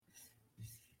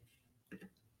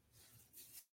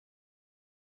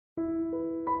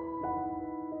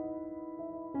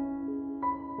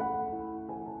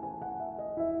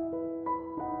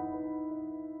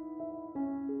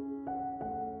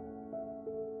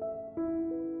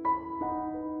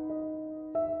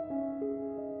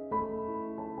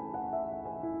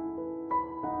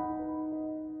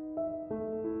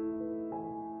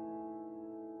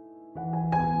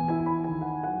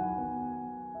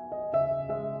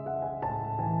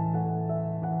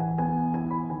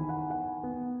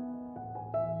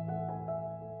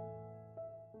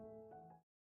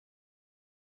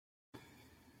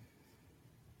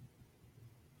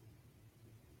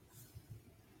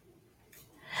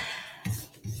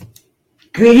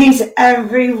Greetings,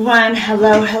 everyone.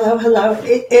 Hello, hello, hello.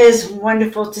 It is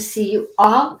wonderful to see you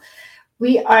all.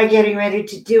 We are getting ready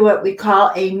to do what we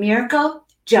call a miracle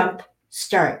jump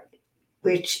start,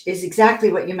 which is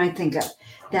exactly what you might think of.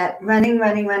 That running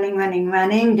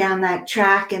down that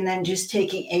track and then just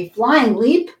taking a flying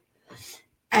leap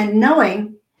and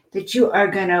knowing that you are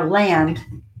going to land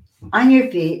on your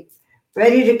feet,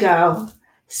 ready to go,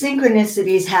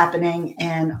 synchronicities happening,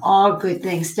 and all good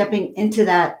things, stepping into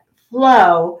that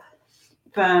flow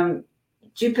from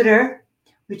Jupiter,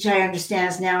 which I understand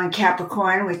is now in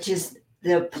Capricorn, which is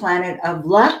the planet of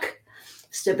luck,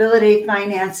 stability,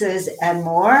 finances, and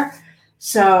more.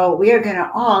 So we are going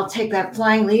to all take that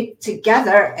flying leap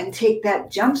together and take that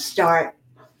jump start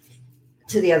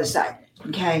to the other side.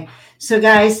 Okay. So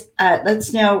guys,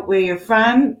 let's know where you're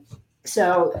from.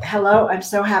 So hello, I'm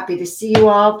so happy to see you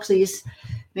all. Please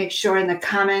make sure in the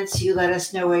comments you let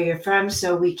us know where you're from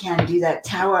so we can do that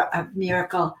Tower of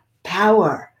Miracle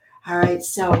Power. All right.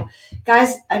 So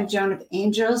guys, I'm Joan of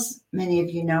Angels. Many of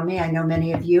you know me. I know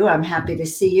many of you. I'm happy to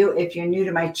see you. If you're new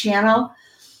to my channel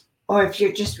or if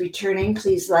you're just returning,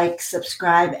 please like,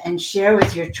 subscribe, and share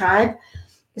with your tribe.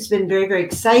 It's been very, very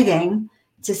exciting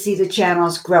to see the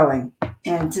channels growing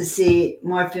and to see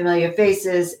more familiar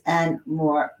faces and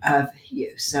more of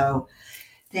you. So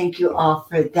thank you all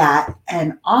for that.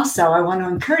 And also, I want to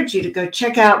encourage you to go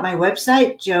check out my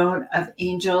website,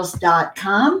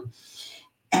 joanofangels.com,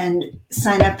 and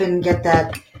sign up and get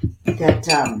that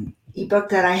ebook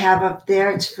that I have up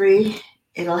there. It's free.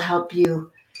 It'll help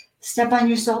you step on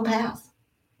your soul path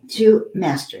to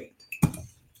mastery.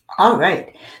 All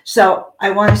right. So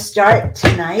I want to start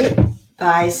tonight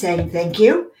by saying thank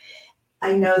you.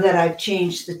 I know that I've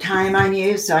changed the time on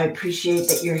you, so I appreciate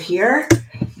that you're here.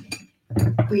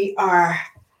 We are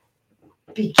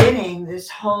beginning this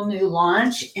whole new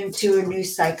launch into a new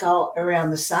cycle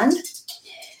around the sun.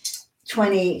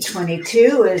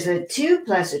 2022 is a 2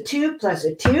 plus a 2 plus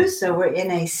a 2, so we're in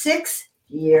a 6th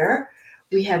year.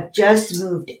 We have just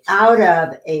moved out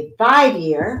of a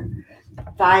 5-year,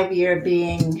 5-year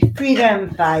being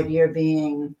freedom, 5-year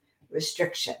being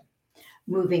restriction,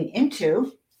 moving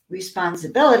into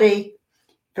responsibility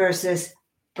versus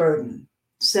burden.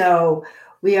 So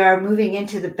we are moving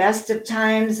into the best of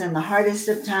times and the hardest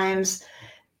of times.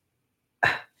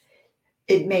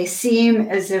 It may seem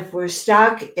as if we're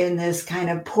stuck in this kind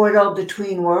of portal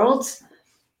between worlds,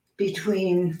 which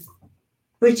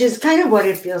is kind of what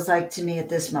it feels like to me at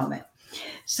this moment.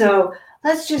 So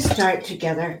let's just start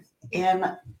together.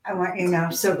 And I want you to know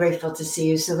I'm so grateful to see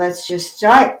you. So let's just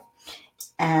start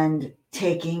and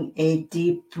taking a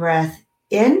deep breath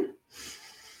in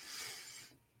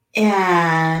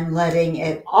and letting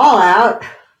it all out.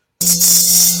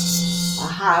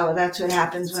 Aha, well, that's what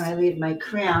happens when I leave my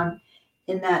crown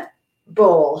in that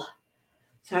bowl.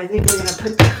 So I think we're going to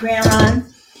put the crown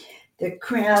on. The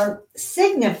crown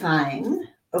signifying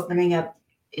opening up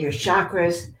your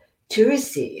chakras to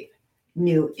receive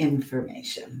new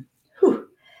information. Whew.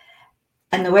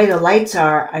 And the way the lights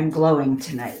are, I'm glowing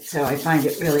tonight. So I find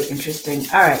it really interesting.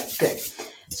 All right, good.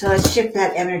 So let's shift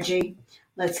that energy.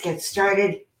 Let's get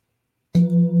started.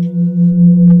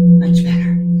 Much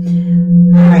better.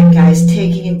 All right, guys,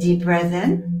 taking a deep breath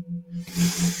in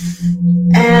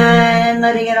and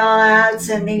letting it all out,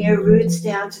 sending your roots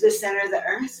down to the center of the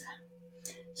earth.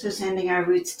 So sending our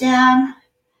roots down.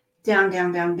 Good.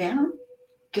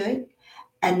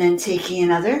 And then taking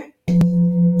another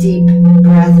deep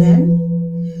breath in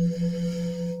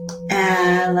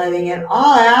and letting it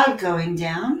all out, going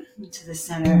down into the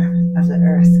center of the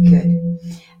earth. Good.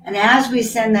 And as we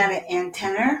send that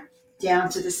antenna down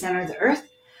to the center of the earth,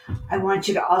 I want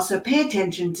you to also pay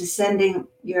attention to sending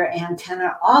your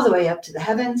antenna all the way up to the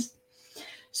heavens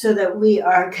so that we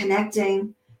are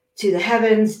connecting to the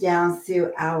heavens down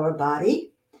through our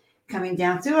body, coming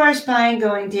down through our spine,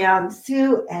 going down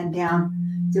through and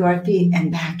down through our feet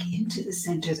and back into the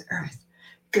center of the earth.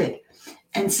 Good.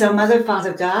 And so, Mother,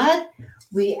 Father, God,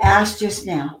 we ask just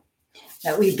now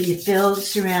that we be filled,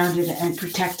 surrounded, and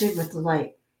protected with the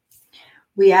light.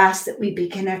 We ask that we be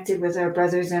connected with our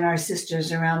brothers and our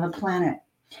sisters around the planet,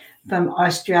 from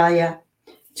Australia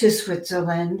to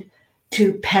Switzerland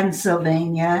to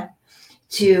Pennsylvania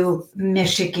to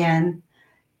Michigan,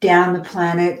 down the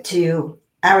planet to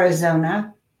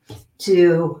Arizona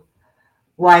to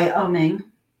Wyoming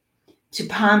to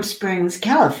Palm Springs,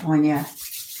 California,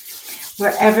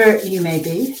 wherever you may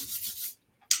be.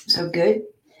 So good.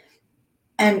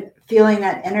 And feeling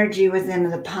that energy within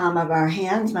the palm of our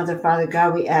hands, Mother, Father,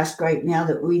 God, we ask right now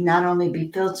that we not only be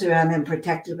filled, surrounded, and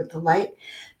protected with the light,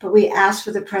 but we ask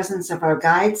for the presence of our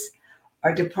guides,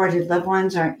 our departed loved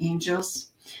ones, our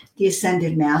angels, the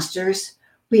Ascended Masters.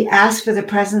 We ask for the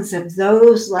presence of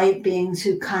those light beings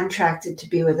who contracted to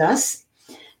be with us,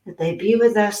 that they be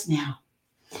with us now,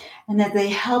 and that they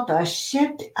help us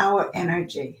shift our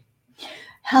energy,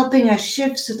 helping us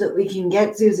shift so that we can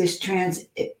get through this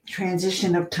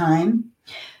transition of time,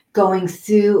 going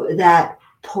through that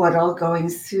portal, going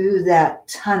through that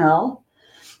tunnel,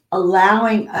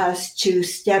 allowing us to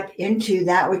step into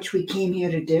that which we came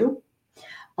here to do,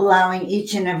 allowing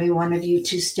each and every one of you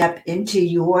to step into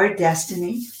your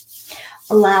destiny,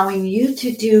 allowing you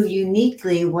to do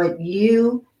uniquely what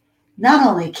you not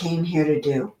only came here to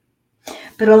do,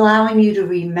 but allowing you to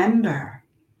remember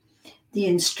the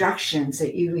instructions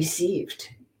that you received,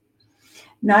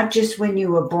 not just when you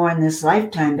were born this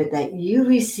lifetime, but that you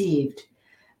received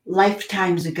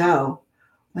lifetimes ago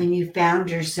when you found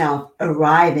yourself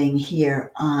arriving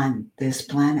here on this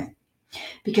planet.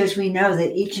 Because we know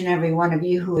that each and every one of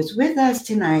you who is with us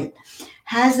tonight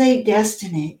has a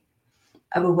destiny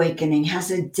of awakening,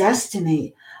 has a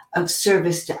destiny of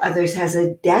service to others, has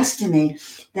a destiny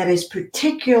that is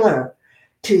particular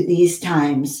to these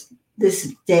times,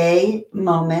 this day,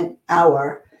 moment,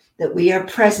 hour, that we are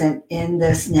present in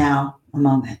this now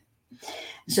moment.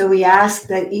 So we ask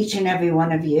that each and every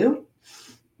one of you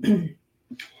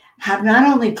have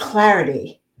not only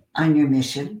clarity on your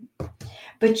mission,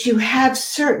 but you have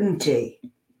certainty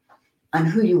on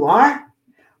who you are,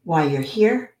 why you're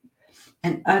here,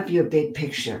 and of your big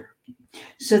picture,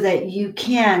 so that you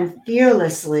can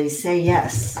fearlessly say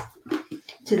yes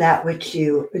to that which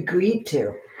you agreed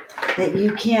to, that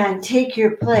you can take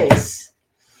your place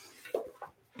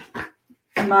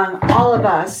among all of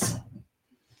us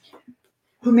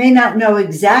who may not know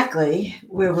exactly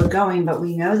where we're going, but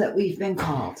we know that we've been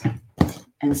called.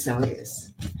 And so it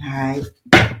is. All right.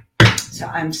 So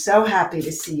I'm so happy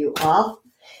to see you all.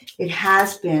 It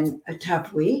has been a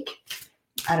tough week.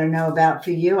 I don't know about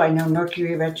for you. I know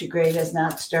Mercury retrograde has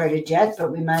not started yet,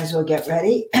 but we might as well get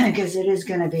ready because it is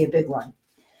going to be a big one.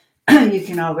 You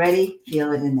can already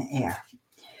feel it in the air.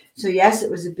 So yes,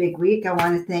 it was a big week. I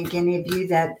want to thank any of you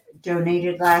that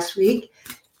donated last week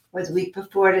or the week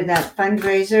before to that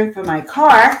fundraiser for my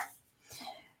car,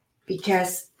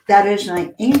 because that is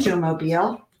my angel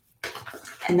mobile,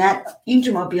 and that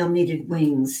angel mobile needed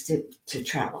wings to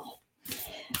travel.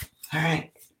 All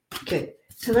right, good.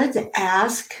 So let's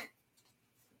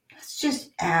just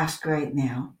ask right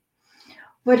now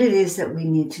what it is that we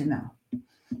need to know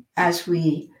as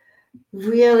we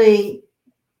really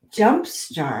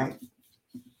jumpstart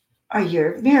a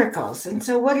year of miracles. And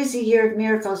so what is a year of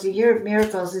miracles? A year of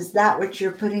miracles is that which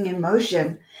you're putting in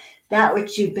motion, that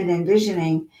which you've been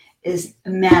envisioning is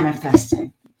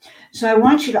manifesting. So I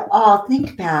want you to all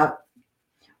think about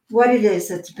what it is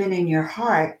that's been in your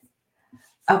heart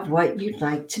of what you'd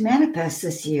like to manifest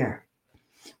this year.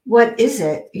 What is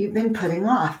it you've been putting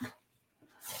off?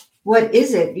 What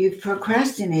is it you've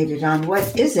procrastinated on?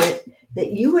 What is it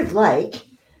that you would like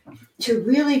to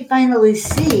really finally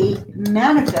see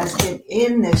manifested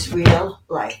in this real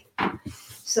life?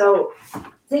 So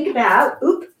think about,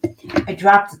 I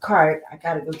dropped the card. I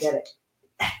got to go get it.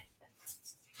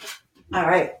 All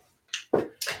right.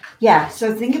 Yeah,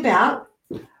 so think about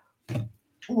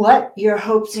what your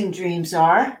hopes and dreams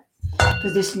are for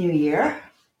this new year,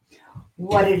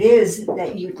 what it is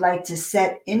that you'd like to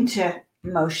set into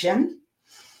motion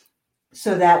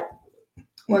so that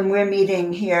when we're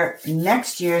meeting here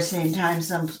next year, same time,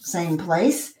 same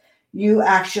place, you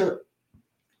actually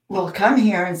will come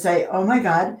here and say, oh my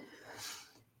God,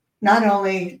 not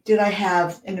only did I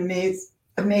have an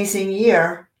amazing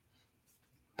year,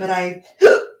 but I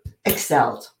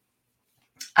excelled.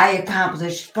 I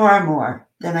accomplished far more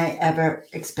than I ever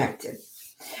expected.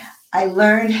 I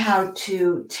learned how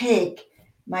to take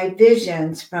my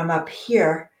visions from up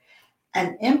here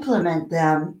and implement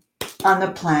them on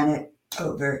the planet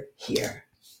over here.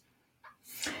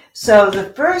 So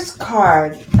the first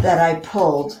card that I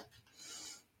pulled,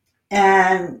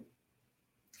 and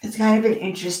it's kind of an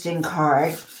interesting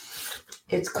card.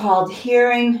 It's called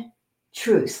Hearing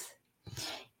Truth.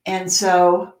 And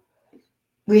so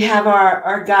we have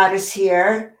our goddess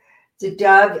here. The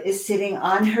dove is sitting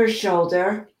on her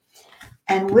shoulder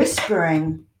and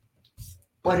whispering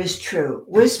what is true,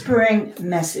 whispering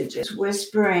messages,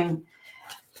 whispering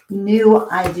new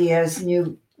ideas,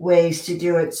 new ways to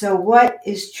do it. So what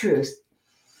is truth?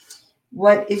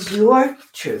 What is your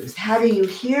truth? How do you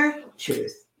hear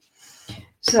truth?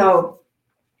 So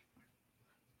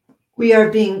we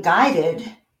are being guided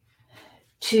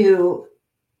to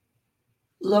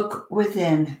look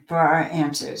within for our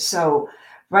answers. So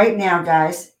right now,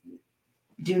 guys,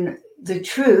 the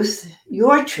truth,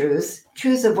 your truth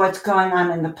of what's going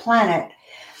on in the planet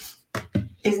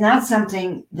is not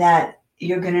something that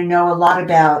you're going to know a lot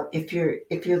about if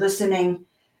you're listening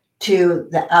to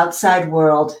the outside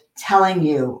world telling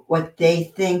you what they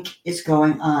think is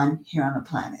going on here on the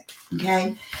planet.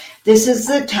 Okay? This is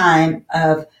the time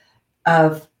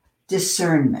of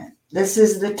discernment. This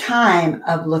is the time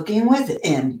of looking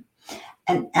within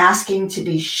and asking to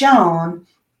be shown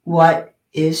what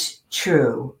is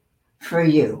true for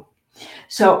you.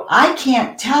 So I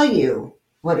can't tell you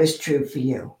what is true for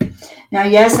you. Now,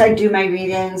 yes, I do my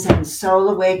readings and soul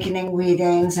awakening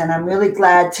readings, and I'm really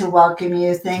glad to welcome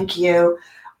you. Thank you,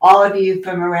 all of you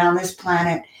from around this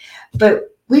planet.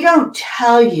 But we don't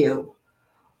tell you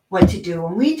what to do.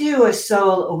 When we do a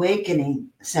soul awakening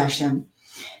session,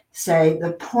 say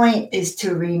the point is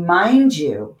to remind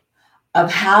you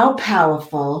of how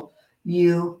powerful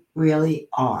you really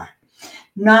are.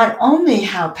 Not only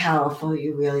how powerful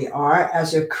you really are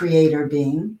as a creator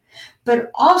being, but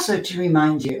also to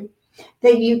remind you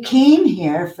that you came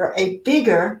here for a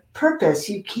bigger purpose.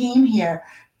 You came here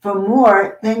for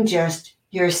more than just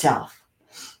yourself.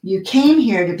 You came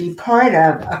here to be part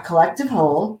of a collective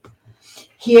whole,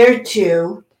 here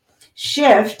to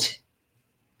shift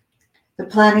the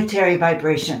planetary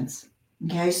vibrations,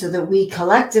 okay, so that we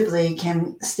collectively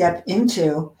can step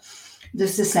into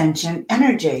this ascension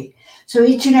energy. So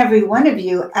each and every one of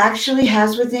you actually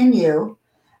has within you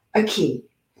a key,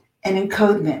 an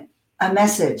encodement, a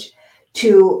message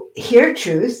to hear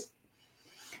truth,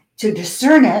 to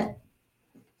discern it,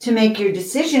 to make your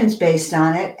decisions based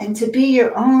on it, and to be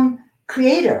your own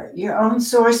creator, your own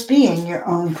source being, your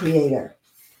own creator.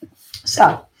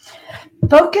 So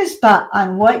focus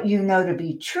on what you know to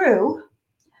be true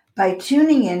by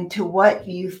tuning into what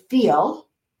you feel,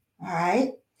 all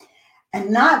right? And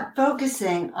not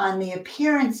focusing on the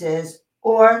appearances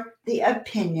or the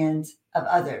opinions of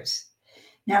others.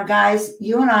 Now, guys,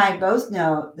 you and I both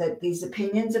know that these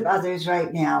opinions of others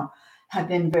right now have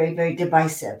been very, very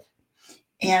divisive.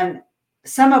 And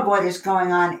some of what is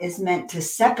going on is meant to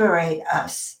separate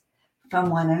us from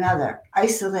one another,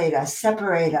 isolate us,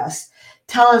 separate us,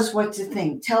 tell us what to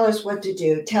think, tell us what to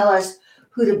do, tell us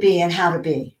who to be and how to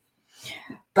be.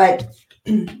 But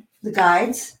the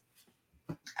guides,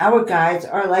 our guides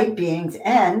are light beings,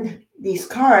 and these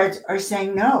cards are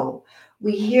saying no.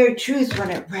 We hear truth when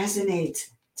it resonates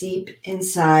deep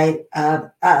inside of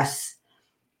us.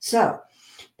 So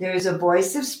there is a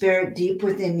voice of spirit deep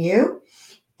within you.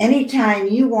 Anytime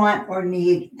you want or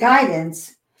need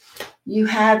guidance, you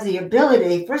have the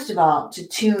ability, first of all, to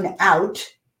tune out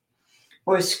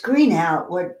or screen out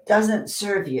what doesn't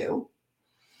serve you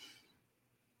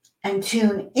and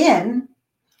tune in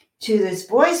to this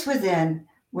voice within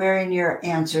wherein your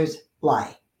answers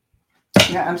lie.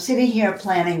 You know, I'm sitting here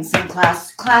planning some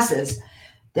classes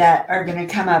that are going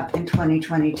to come up in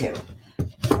 2022.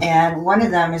 And one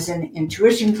of them is an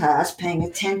intuition class, paying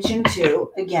attention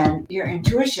to, again, your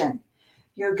intuition,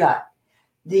 your gut,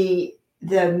 the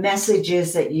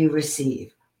messages that you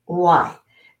receive. Why?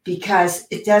 Because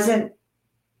it doesn't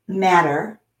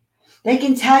matter. They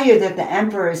can tell you that the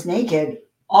emperor is naked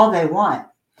all they want.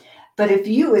 But if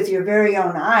you, with your very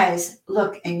own eyes,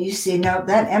 look and you see, no,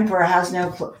 that emperor has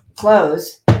no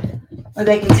clothes, or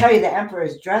they can tell you the emperor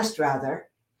is dressed rather,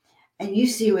 and you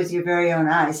see with your very own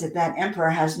eyes that that emperor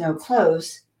has no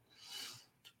clothes,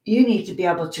 you need to be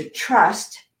able to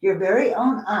trust your very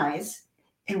own eyes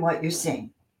in what you're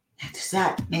seeing. Does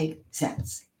that make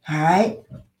sense? All right.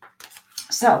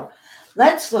 So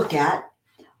let's look at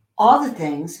all the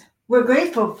things we're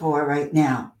grateful for right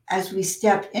now as we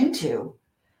step into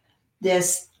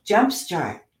this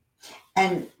jumpstart.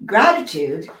 And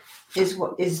gratitude is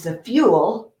what is the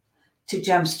fuel to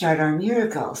jumpstart our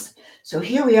miracles. So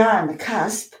here we are on the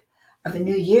cusp of a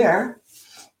new year.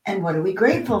 And what are we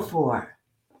grateful for?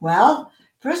 Well,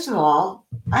 first of all,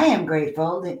 I am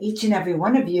grateful that each and every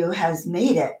one of you has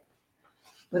made it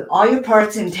with all your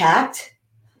parts intact,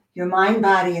 your mind,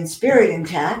 body, and spirit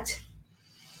intact.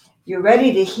 You're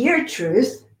ready to hear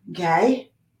truth, okay?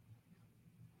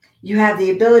 You have the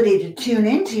ability to tune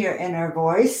into your inner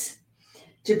voice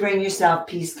to bring yourself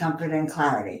peace, comfort, and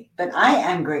clarity. But I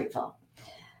am grateful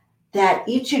that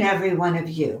each and every one of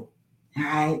you, all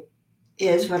right,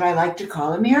 is what I like to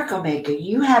call a miracle maker.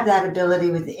 You have that ability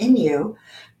within you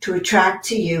to attract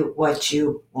to you what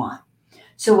you want.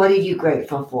 So what are you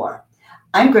grateful for?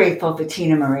 I'm grateful for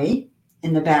Tina Marie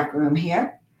in the back room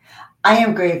here. I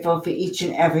am grateful for each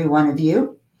and every one of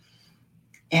you.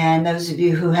 And those of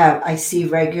you who I see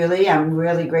regularly, I'm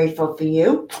really grateful for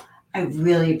you. I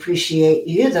really appreciate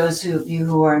you. Those of you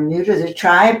who are new to the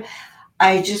tribe,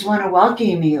 I just want to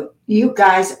welcome you. You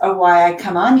guys are why I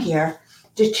come on here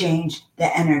to change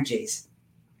the energies.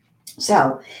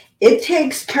 So it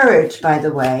takes courage, by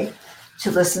the way, to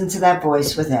listen to that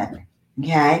voice within.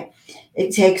 Okay?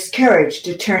 It takes courage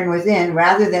to turn within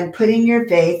rather than putting your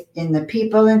faith in the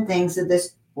people and things of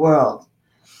this world.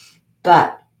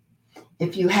 But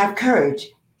if you have courage,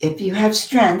 if you have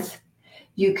strength,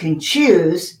 you can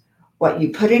choose what you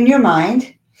put in your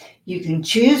mind. You can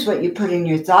choose what you put in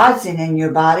your thoughts and in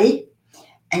your body.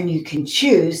 And you can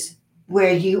choose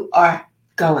where you are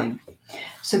going.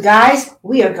 So guys,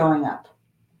 we are going up.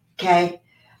 Okay?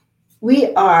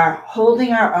 We are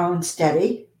holding our own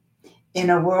steady in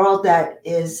a world that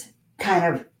is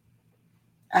kind of,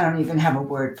 I don't even have a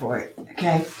word for it.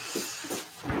 Okay?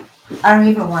 I don't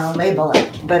even want to label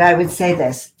it, but I would say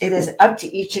this. It is up to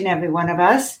each and every one of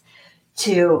us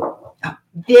to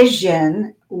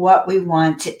vision what we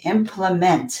want to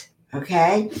implement.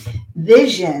 Okay?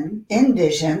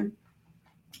 Envision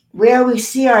where we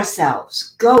see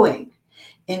ourselves going.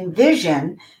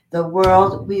 Envision the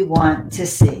world we want to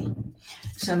see.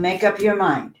 So make up your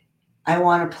mind. I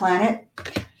want a planet.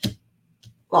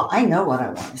 Well, I know what I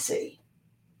want to see.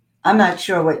 I'm not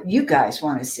sure what you guys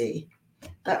want to see,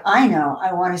 but I know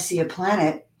I want to see a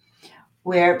planet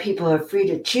where people are free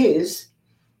to choose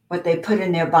what they put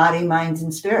in their body, minds,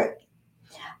 and spirit.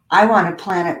 I want a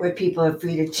planet where people are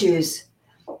free to choose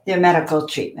their medical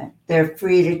treatment. They're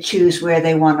free to choose where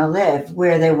they want to live,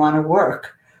 where they want to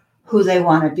work, who they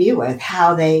want to be with,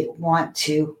 how they want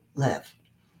to live.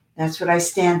 That's what I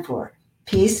stand for.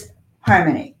 Peace,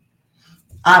 harmony,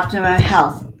 optimum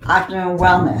health, optimum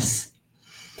wellness,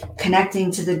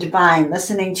 connecting to the divine,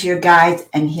 listening to your guides,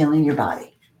 and healing your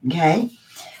body, okay?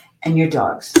 And your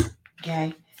dogs,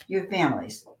 okay? Your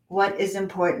families. What is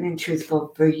important and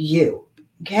truthful for you,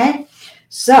 okay?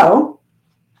 So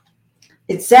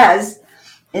it says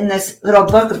in this little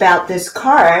book about this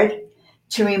card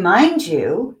to remind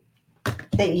you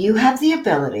that you have the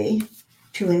ability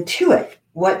to intuit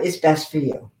what is best for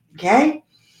you, okay?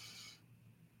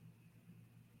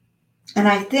 And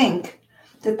I think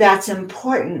that that's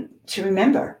important to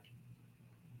remember.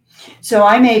 So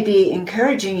I may be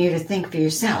encouraging you to think for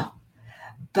yourself,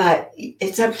 but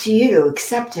it's up to you to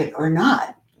accept it or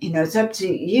not. It's up to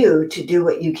you to do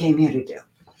what you came here to do.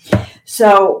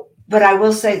 So, but I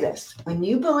will say this, when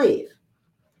you believe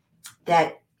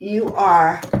that you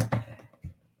are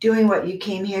doing what you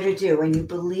came here to do, when you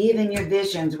believe in your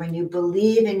visions, when you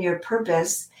believe in your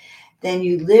purpose, then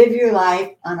you live your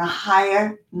life on a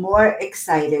higher, more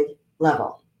excited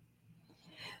level.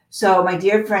 So my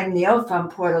dear friend Neil from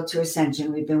Portal to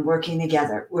Ascension, we've been working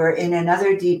together. We're in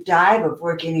another deep dive of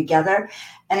working together,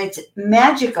 and it's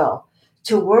magical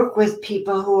to work with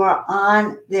people who are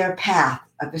on their path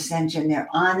of ascension. They're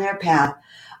on their path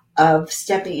of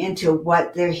stepping into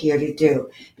what they're here to do,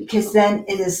 because then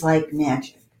it is like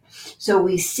magic. So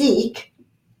we seek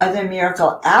other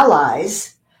miracle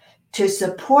allies to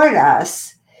support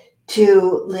us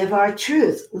to live our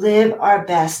truth, live our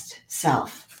best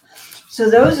self. So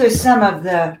those are some of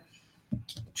the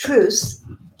truths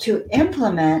to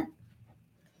implement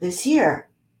this year.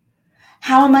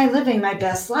 How am I living my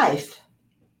best life?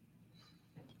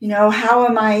 How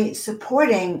am I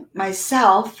supporting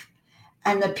myself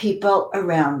and the people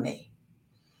around me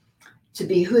to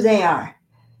be who they are,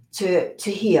 to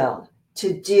heal,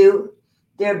 to do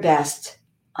their best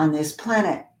on this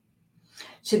planet,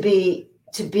 to be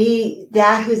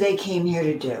that who they came here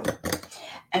to do.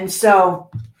 And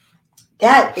so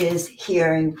that is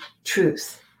hearing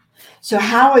truth. So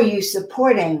how are you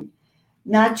supporting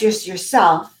not just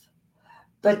yourself,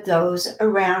 but those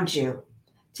around you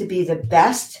to be the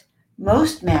best,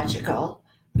 most magical,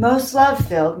 most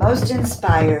love-filled, most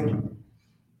inspired,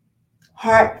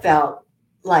 heartfelt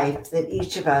life that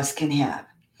each of us can have?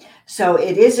 So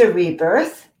it is a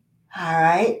rebirth, all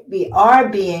right? We are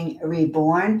being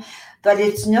reborn, but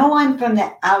it's no one from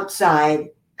the outside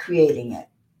creating it.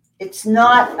 It's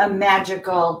not a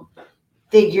magical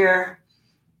figure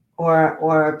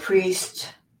or a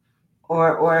priest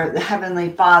or the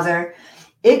Heavenly Father.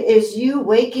 It is you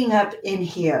waking up in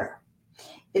here.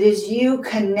 It is you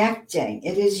connecting.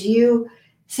 It is you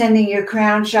sending your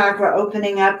crown chakra,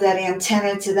 opening up that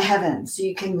antenna to the heavens so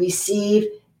you can receive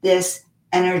this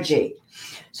energy.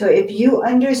 So if you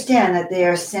understand that they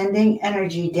are sending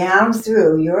energy down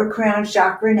through your crown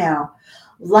chakra now,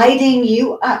 lighting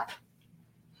you up,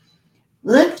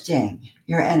 lifting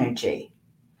your energy,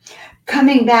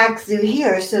 coming back through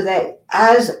here so that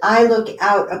as I look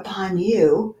out upon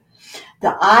you,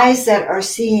 the eyes that are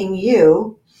seeing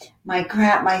you, my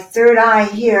third eye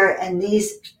here and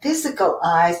these physical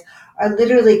eyes are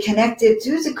literally connected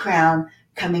through the crown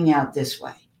coming out this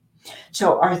way.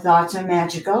 So our thoughts are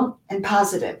magical and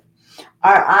positive.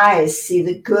 Our eyes see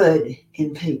the good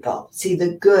in people, see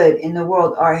the good in the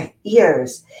world. Our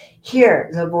ears hear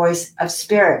the voice of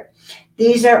spirit.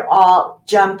 These are all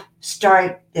jump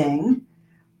starting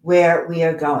where we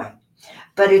are going.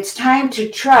 But it's time to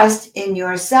trust in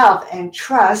yourself and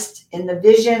trust in the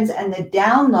visions and the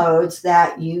downloads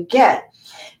that you get.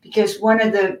 Because one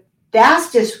of the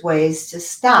fastest ways to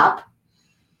stop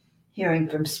hearing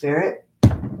from spirit,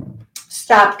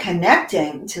 stop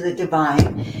connecting to the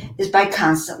divine, is by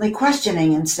constantly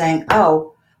questioning and saying,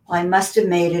 oh, well, I must have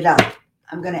made it up.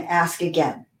 I'm going to ask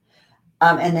again.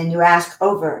 And then you ask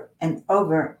over and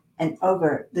over and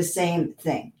over the same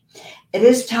thing. It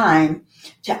is time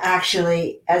to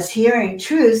actually, as hearing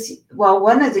truth, well,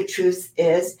 one of the truths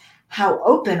is, how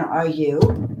open are you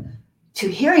to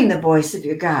hearing the voice of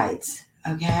your guides?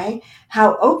 Okay?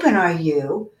 How open are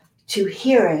you to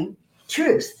hearing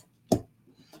truth?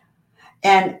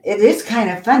 And it is kind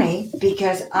of funny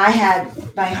because I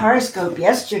had my horoscope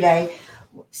yesterday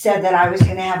said that I was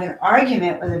going to have an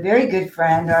argument with a very good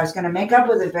friend, or I was going to make up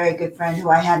with a very good friend who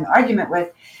I had an argument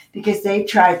with because they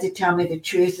tried to tell me the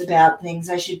truth about things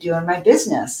I should do in my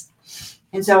business.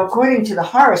 And so according to the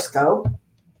horoscope,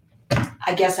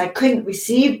 I guess I couldn't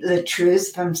receive the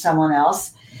truth from someone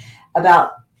else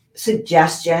about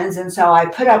suggestions. And so I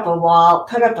put up a wall,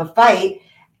 put up a fight,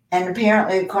 and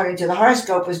apparently, according to the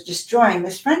horoscope, was destroying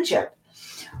this friendship.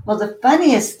 Well, the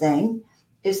funniest thing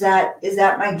is that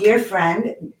my dear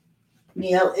friend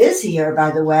Neil is here,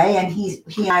 by the way, and he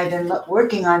and I have been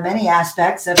working on many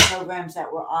aspects of programs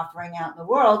that we're offering out in the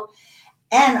world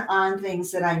and on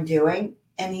things that I'm doing,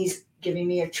 and he's giving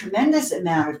me a tremendous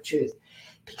amount of truth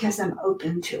because I'm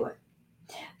open to it,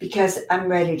 because I'm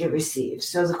ready to receive.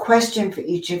 So the question for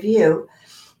each of you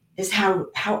is, how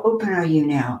open are you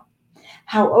now?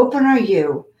 How open are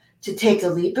you to take a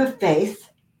leap of faith?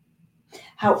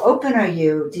 How open are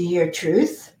you to hear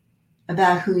truth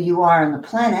about who you are on the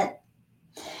planet?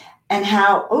 And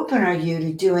how open are you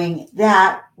to doing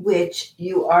that which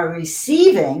you are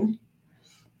receiving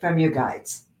from your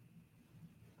guides?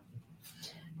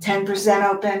 10%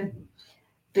 open,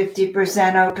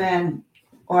 50% open,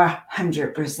 or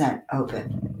 100%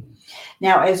 open?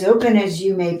 Now, as open as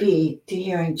you may be to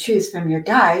hearing truth from your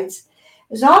guides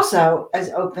is also as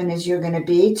open as you're going to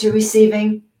be to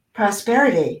receiving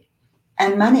prosperity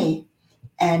and money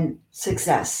and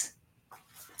success.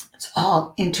 It's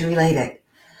all interrelated.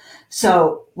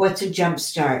 So what's a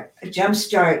jumpstart? A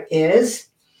jumpstart is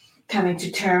coming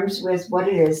to terms with what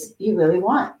it is you really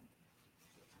want.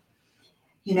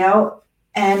 You know,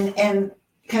 and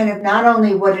kind of not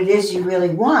only what it is you really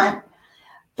want,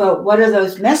 but what are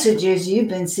those messages you've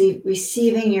been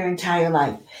receiving your entire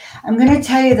life? I'm going to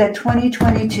tell you that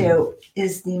 2022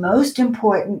 is the most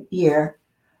important year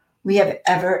we have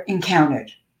ever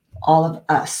encountered, all of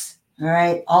us, all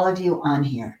right? All of you on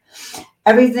here.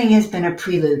 Everything has been a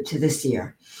prelude to this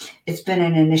year. It's been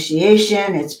an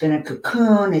initiation. It's been a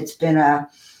cocoon. It's been a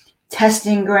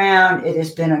testing ground. It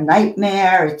has been a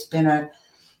nightmare. It's been a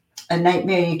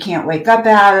nightmare you can't wake up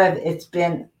out of. It's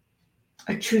been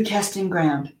a true testing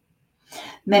ground.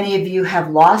 Many of you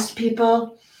have lost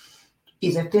people,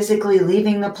 either physically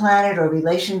leaving the planet or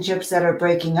relationships that are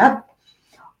breaking up,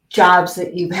 jobs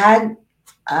that you've had,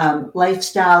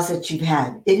 lifestyles that you've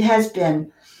had. It has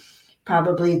been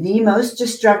probably the most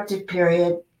destructive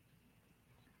period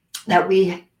that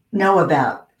we know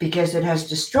about because it has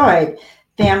destroyed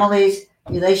families,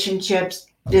 relationships,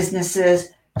 businesses,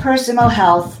 personal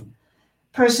health,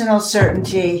 personal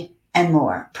certainty, and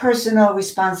more, personal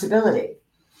responsibility.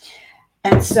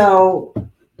 And so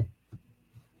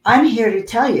I'm here to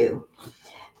tell you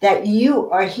that you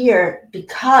are here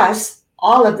because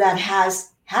all of that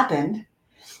has happened.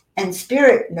 And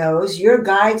spirit knows, your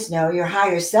guides know, your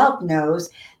higher self knows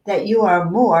that you are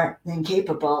more than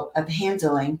capable of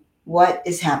handling what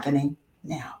is happening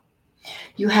now.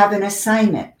 You have an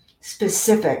assignment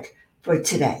specific for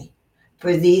today,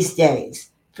 for these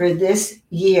days, for this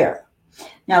year.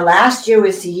 Now, last year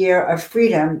was the year of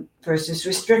freedom versus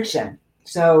restriction.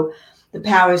 So the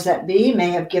powers that be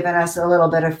may have given us a little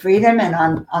bit of freedom, and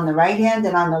on the right hand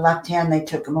and on the left hand, they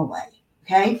took them away.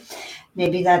 Okay?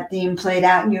 Maybe that theme played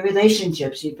out in your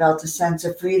relationships. You felt a sense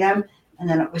of freedom, and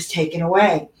then it was taken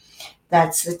away.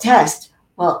 That's the test.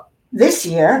 Well, this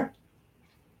year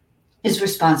is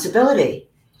responsibility.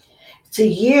 It's a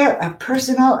year of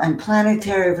personal and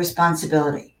planetary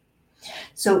responsibility.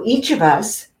 So each of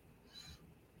us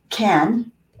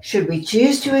can, should we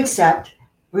choose to accept,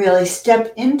 really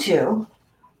step into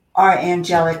our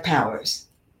angelic powers.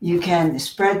 You can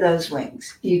spread those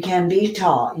wings. You can be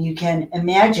tall. You can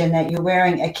imagine that you're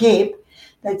wearing a cape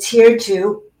that's here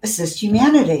to assist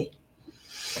humanity.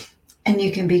 And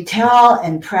you can be tall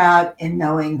and proud in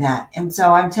knowing that. And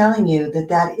so I'm telling you that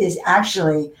that is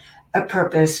actually a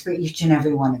purpose for each and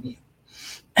every one of you.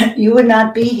 You would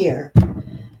not be here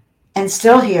and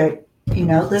still here,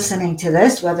 listening to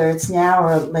this, whether it's now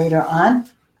or later on,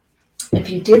 if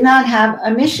you did not have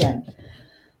a mission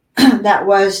that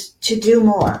was to do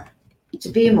more, to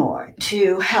be more,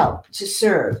 to help, to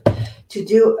serve, to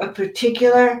do a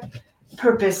particular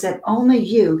purpose that only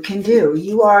you can do.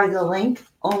 You are the link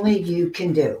only you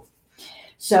can do.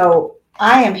 So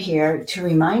I am here to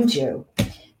remind you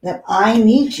that I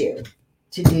need you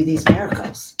to do these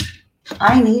miracles.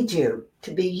 I need you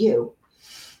to be you.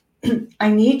 I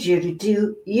need you to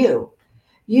do you.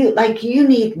 You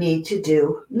need me to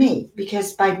do me,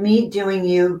 because by me doing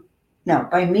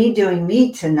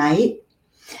me tonight,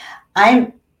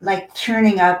 I'm like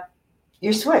turning up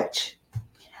your switch.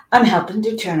 I'm helping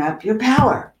to turn up your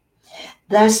power.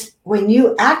 Thus, when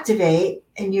you activate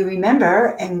and you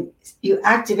remember and you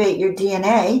activate your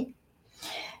DNA,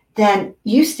 then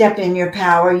you step in your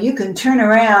power. You can turn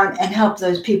around and help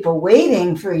those people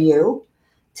waiting for you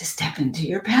to step into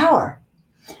your power.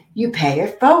 You pay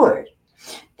it forward.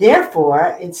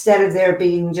 Therefore, instead of there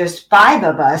being just 5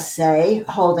 of us, say,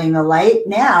 holding the light,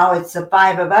 now it's the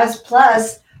 5 of us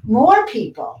plus more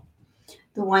people,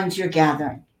 the ones you're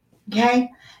gathering. Okay?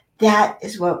 That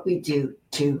is what we do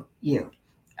to you.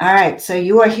 All right, so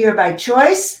you are here by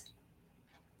choice.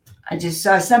 I just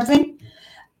saw something.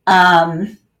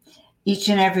 Each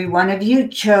and every one of you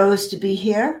chose to be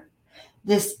here.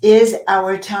 This is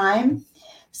our time.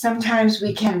 Sometimes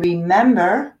we can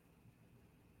remember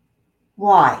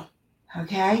why,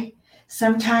 okay?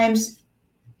 Sometimes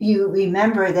you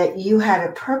remember that you had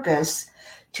a purpose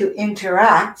to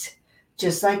interact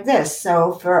just like this.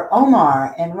 So for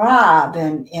Omar and Rob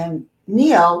and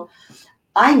Neil,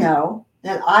 I know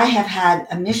that I have had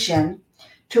a mission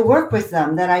to work with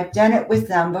them, that I've done it with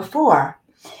them before.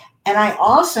 And I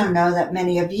also know that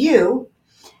many of you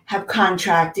have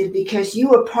contracted because you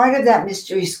were part of that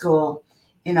mystery school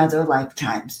in other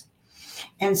lifetimes.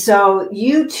 And so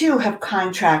you too have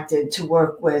contracted to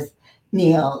work with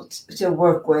Neil, to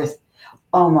work with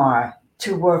Omar,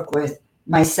 to work with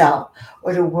myself,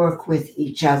 or to work with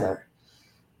each other.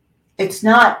 It's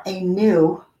not a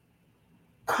new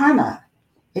karma.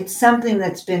 It's something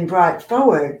that's been brought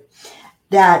forward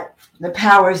that the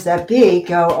powers that be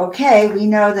go, okay, we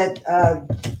know that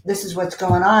this is what's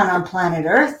going on planet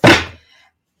Earth.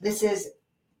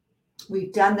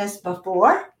 We've done this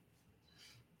before.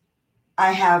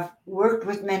 I have worked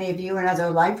with many of you in other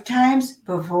lifetimes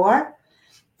before,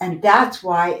 and that's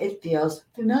why it feels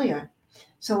familiar.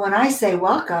 So when I say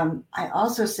welcome, I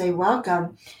also say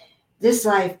welcome this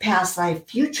life, past life,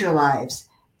 future lives,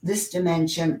 this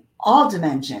dimension, all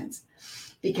dimensions,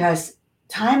 because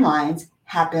timelines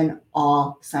happen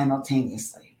all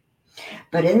simultaneously.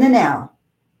 But in the now,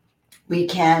 we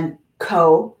can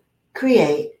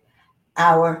co-create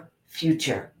our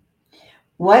future.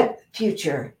 What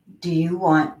future do you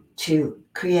want to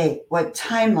create? What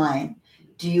timeline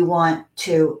do you want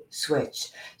to switch?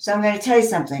 So I'm going to tell you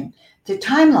something. The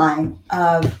timeline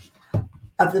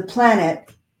of the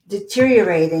planet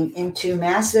deteriorating into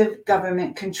massive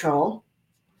government control,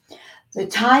 the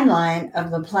timeline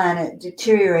of the planet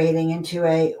deteriorating into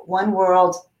a one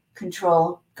world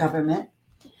control government,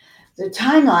 the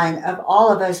timeline of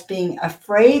all of us being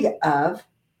afraid of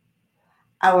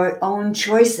our own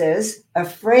choices,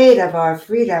 afraid of our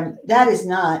freedom, that is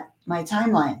not my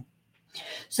timeline.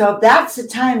 So if that's the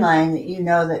timeline that you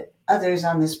know that others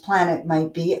on this planet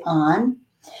might be on,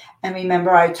 and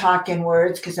remember I talk in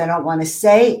words because I don't want to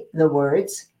say the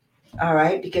words, all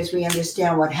right, because we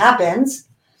understand what happens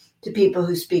to people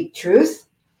who speak truth.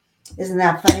 Isn't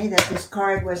that funny that this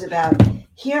card was about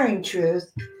hearing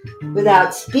truth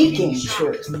without speaking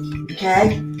truth,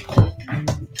 okay?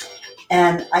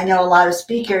 And I know a lot of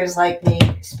speakers like me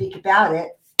speak about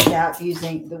it without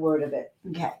using the word of it,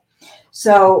 okay?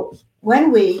 So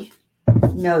when we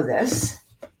know this,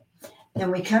 then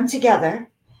we come together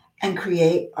and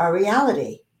create our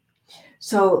reality.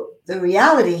 So the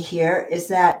reality here is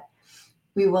that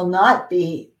we will not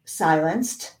be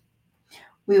silenced.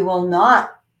 We will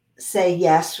not say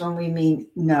yes when we mean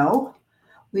no.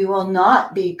 We will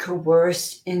not be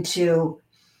coerced into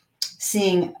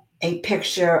seeing a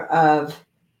picture of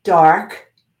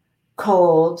dark,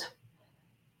 cold,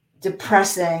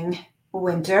 depressing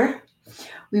winter.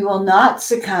 We will not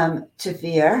succumb to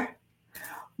fear.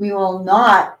 We will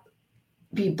not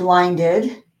be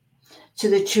blinded to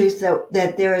the truth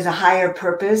that there is a higher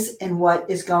purpose in what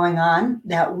is going on,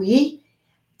 that we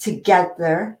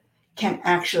together can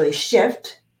actually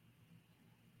shift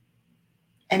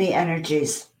any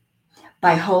energies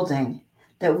by holding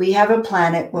that we have a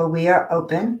planet where we are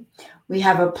open. We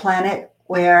have a planet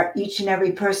where each and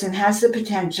every person has the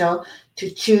potential to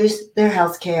choose their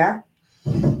health care,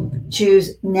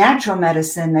 choose natural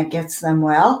medicine that gets them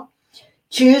well,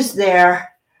 choose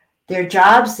their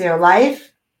jobs, their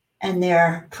life, and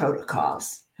their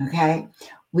protocols. Okay?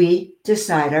 We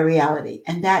decide our reality,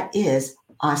 and that is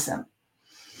awesome.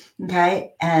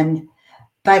 Okay? And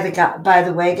by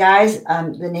the way, guys,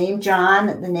 the name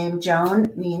John, the name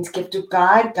Joan means gift of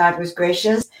God. God was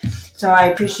gracious. So I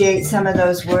appreciate some of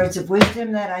those words of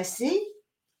wisdom that I see.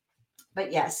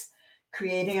 But yes,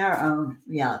 creating our own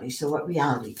reality. So what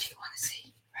reality do you want to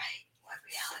see, right? What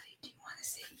reality do you want to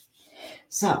see?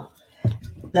 So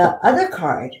the other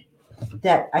card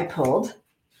that I pulled,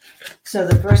 so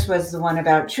the first was the one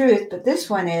about truth, but this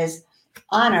one is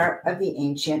honor of the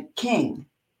ancient king.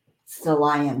 It's the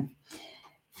lion.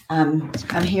 I'm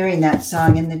hearing that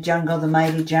song, in the jungle, the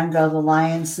mighty jungle, the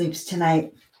lion sleeps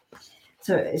tonight.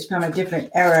 So it's from a different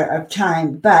era of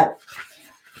time. But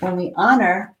when we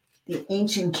honor the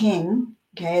ancient king,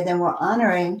 okay, then we're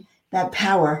honoring that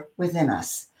power within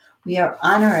us. We are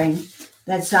honoring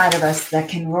that side of us that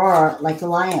can roar like a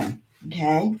lion,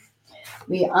 okay?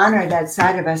 We honor that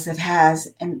side of us that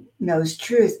has and knows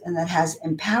truth and that has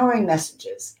empowering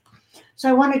messages. So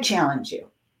I want to challenge you.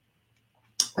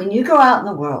 When you go out in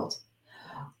the world,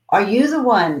 are you the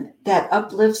one that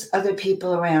uplifts other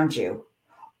people around you?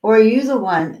 Or are you the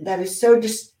one that is so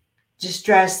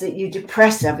distressed that you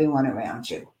depress everyone around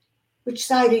you? Which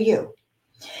side are you?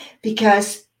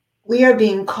 Because we are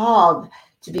being called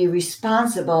to be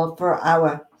responsible for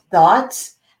our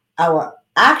thoughts, our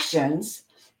actions,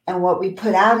 and what we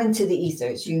put out into the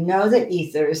ethers. You know that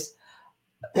ethers,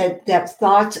 that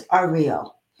thoughts are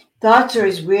real. Thoughts are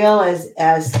as real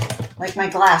as like my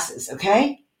glasses,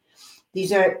 okay?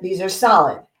 These are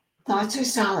solid. Thoughts are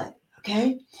solid,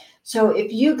 okay? So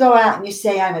if you go out and you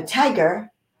say, I'm a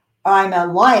tiger, or I'm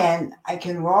a lion, I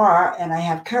can roar and I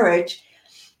have courage,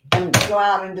 and go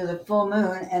out into the full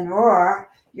moon and roar,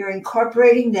 you're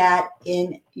incorporating that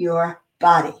in your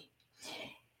body.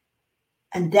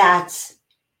 And that's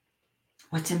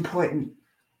what's important,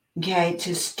 okay?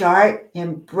 To start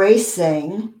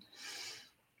embracing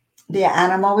the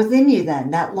animal within you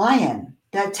then, that lion,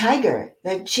 that tiger,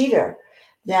 that cheetah,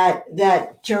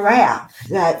 that giraffe,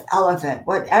 that elephant,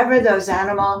 whatever those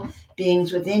animal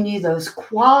beings within you, those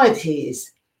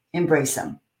qualities, embrace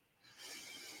them.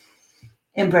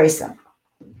 Embrace them.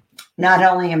 Not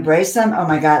only embrace them, oh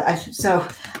my God.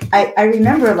 I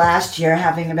remember last year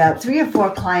having about 3 or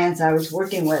 4 clients I was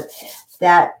working with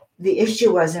that the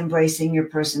issue was embracing your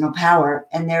personal power,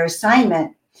 and their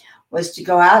assignment was to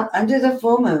go out under the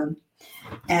full moon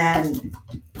and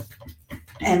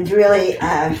really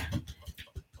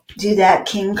do that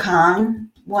King Kong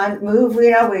one move,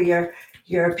 where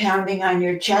you're pounding on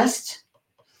your chest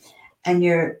and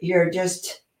you're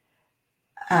just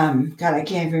God, I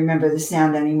can't even remember the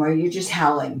sound anymore. You're just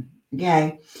howling,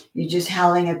 okay? You're just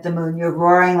howling at the moon. You're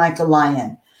roaring like a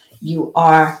lion. You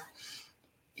are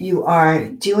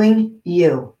doing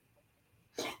you.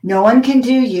 No one can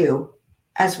do you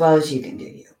as well as you can do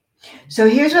you. So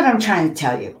here's what I'm trying to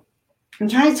tell you. I'm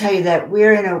trying to tell you that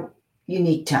we're in a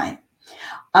unique time.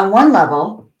 On one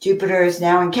level, Jupiter is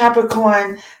now in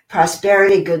Capricorn.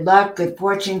 Prosperity, good luck, good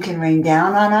fortune can rain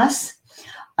down on us.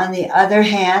 On the other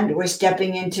hand, we're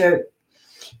stepping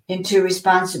into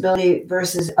responsibility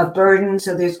versus a burden.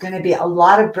 So there's going to be a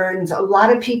lot of burdens. A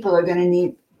lot of people are going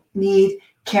to need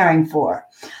caring for.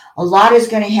 A lot is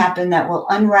going to happen that will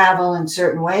unravel in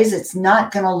certain ways. It's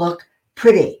not going to look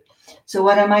pretty. So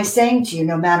what am I saying to you?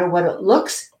 No matter what it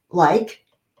looks like,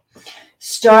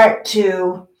 start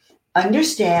to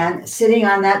understand, sitting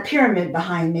on that pyramid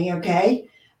behind me, okay?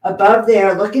 Above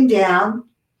there, looking down,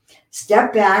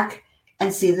 step back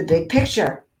and see the big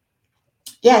picture.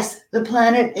 Yes, the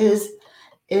planet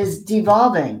is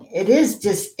devolving. It is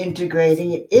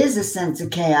disintegrating. It is a sense of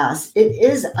chaos. It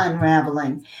is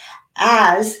unraveling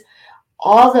as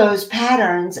all those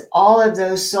patterns, all of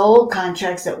those soul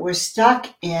contracts that we're stuck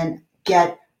in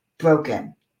get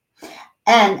broken.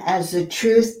 And as the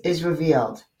truth is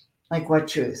revealed. Like what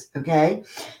truth? Okay.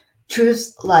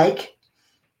 Truths like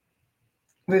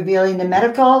revealing the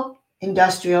medical,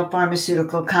 industrial,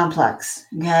 pharmaceutical complex.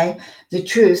 Okay. The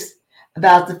truth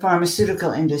about the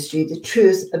pharmaceutical industry, the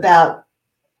truth about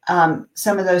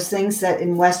some of those things that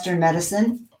in Western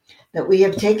medicine that we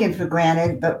have taken for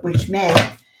granted, but which may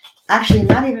actually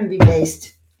not even be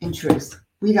based in truth.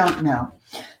 We don't know.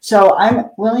 So I'm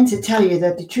willing to tell you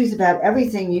that the truth about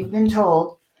everything you've been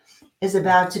told is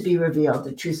about to be revealed.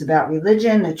 The truth about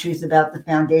religion, the truth about the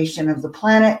foundation of the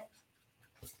planet,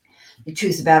 the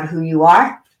truth about who you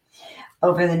are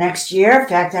over the next year. In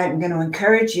fact, I'm going to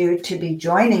encourage you to be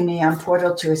joining me on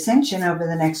Portal to Ascension over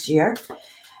the next year.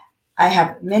 I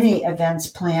have many events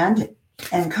planned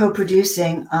and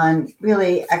co-producing on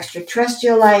really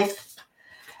extraterrestrial life,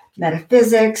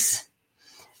 metaphysics,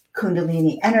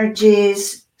 Kundalini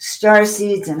energies, star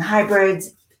seeds and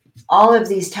hybrids, all of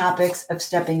these topics of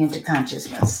stepping into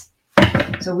consciousness.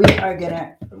 So we are going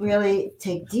to really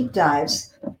take deep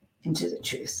dives into the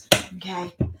truth.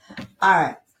 Okay? All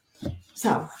right.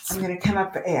 So I'm going to come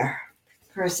up for air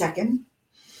for a second.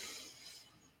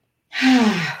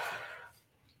 I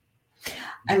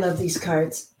love these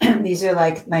cards. These are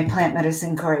like my plant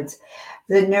medicine cards.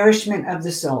 The nourishment of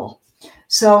the soul.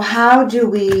 So how do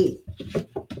we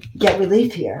get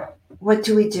relief here? What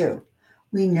do?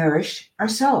 We nourish our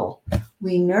soul.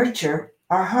 We nurture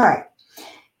our heart.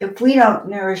 If we don't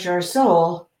nourish our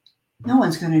soul, no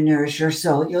one's going to nourish your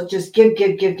soul. You'll just give,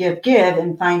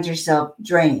 and find yourself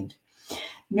drained.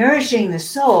 Nourishing the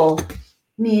soul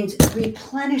means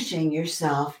replenishing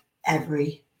yourself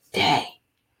every day.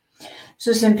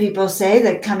 So some people say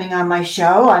that coming on my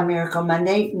show on Miracle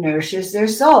Monday nourishes their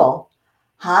soul.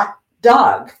 Hot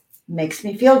dog makes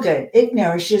me feel good. It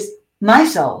nourishes my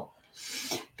soul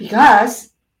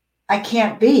because I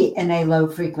can't be in a low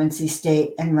frequency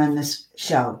state and run this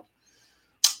show.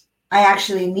 I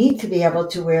actually need to be able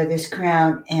to wear this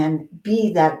crown and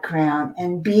be that crown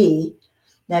and be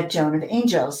that Joan of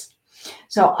Angels.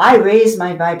 So I raise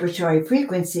my vibratory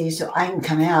frequency so I can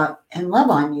come out and love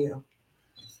on you.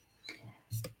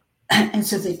 And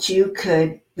so that you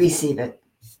could receive it.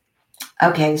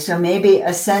 Okay, so maybe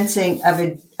a sensing of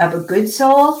a good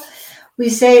soul. We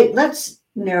say, let's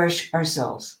nourish our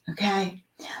souls, okay?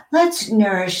 Let's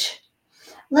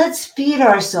feed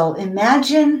our soul.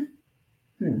 Imagine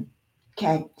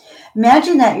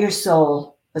that your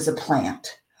soul was a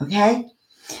plant, okay?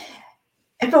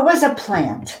 If it was a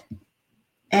plant,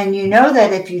 and you know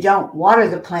that if you don't water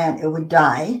the plant, it would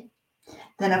die,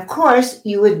 then of course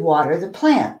you would water the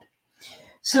plant.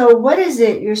 So what is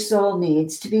it your soul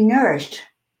needs to be nourished?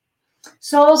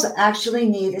 Souls actually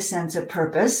need a sense of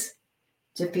purpose,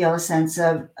 to feel a sense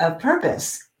of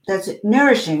purpose that's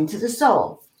nourishing to the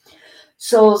soul.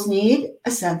 Souls need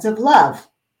a sense of love,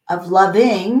 of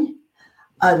loving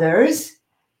others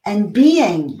and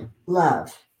being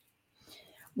love.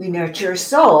 We nurture a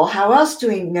soul. How else do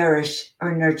we nourish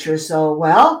or nurture a soul?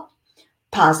 Well,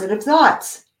 positive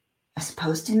thoughts as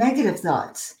opposed to negative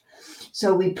thoughts.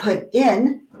 So we put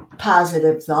in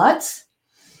positive thoughts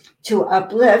to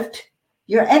uplift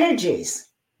your energies.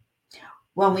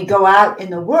 When we go out in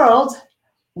the world,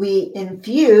 we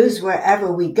infuse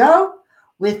wherever we go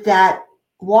with that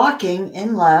walking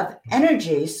in love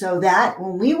energy, so that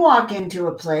when we walk into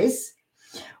a place,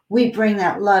 we bring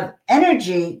that love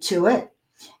energy to it.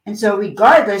 And so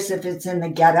regardless if it's in the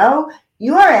ghetto,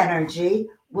 your energy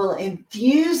will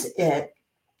infuse it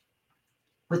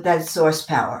with that source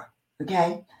power,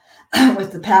 okay?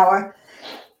 With the power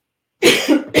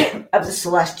of the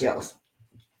celestials,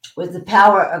 with the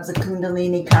power of the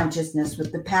Kundalini consciousness,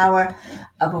 with the power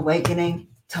of awakening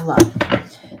to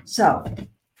love. So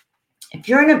if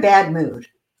you're in a bad mood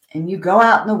and you go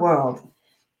out in the world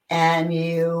and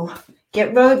you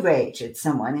get road rage at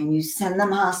someone and you send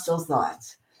them hostile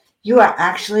thoughts, you are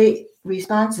actually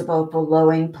responsible for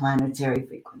lowering planetary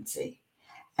frequency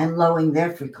and lowering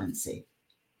their frequency.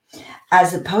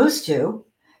 As opposed to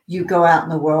you go out in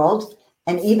the world,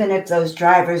 and even if those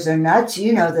drivers are nuts,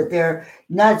 you know that they're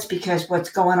nuts because what's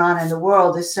going on in the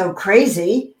world is so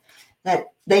crazy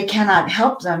that they cannot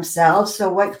help themselves.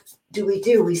 So what do?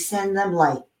 We send them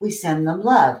light. We send them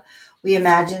love. We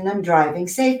imagine them driving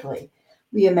safely.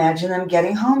 We imagine them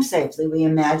getting home safely. We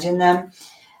imagine them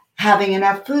having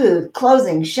enough food,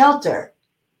 clothing, shelter,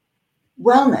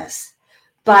 wellness.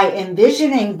 By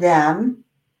envisioning them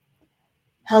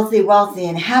healthy, wealthy,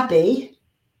 and happy,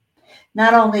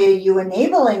 not only are you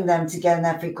enabling them to get in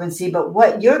that frequency, but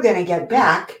what you're going to get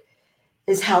back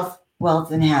is health,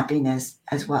 wealth, and happiness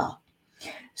as well.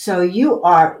 So you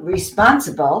are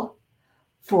responsible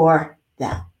for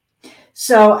that.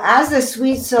 So as a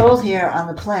sweet soul here on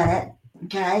the planet,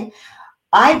 okay,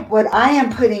 what I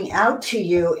am putting out to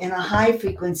you in a high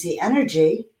frequency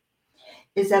energy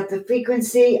is at the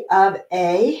frequency of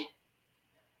a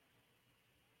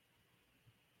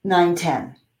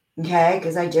 910. Okay,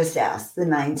 because I just asked the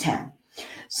 910.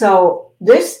 So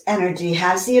this energy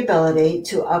has the ability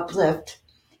to uplift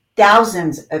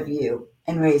thousands of you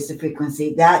and raise the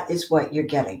frequency. That is what you're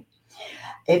getting.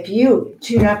 If you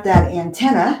tune up that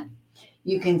antenna,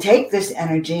 you can take this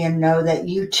energy and know that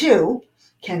you too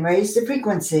can raise the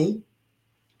frequency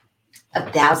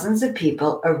of thousands of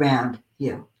people around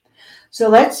you. So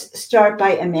let's start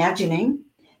by imagining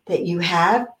that you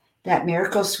have that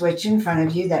miracle switch in front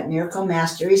of you, that miracle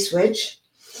mastery switch,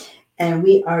 and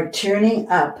we are turning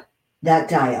up that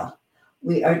dial.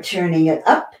 We are turning it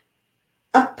up,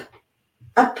 up,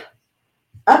 up,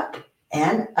 up,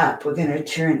 and up. We're going to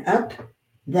turn up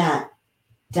that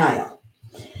dial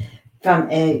from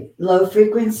a low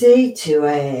frequency to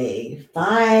a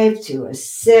 5, to a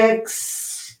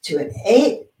 6, to an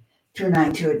 8, to a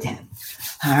 9, to a 10.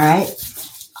 All right.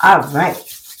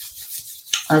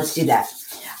 Let's do that.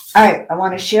 All right. I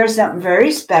want to share something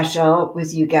very special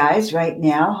with you guys right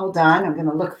now. Hold on. I'm going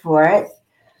to look for it.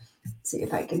 See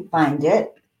if I can find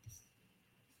it.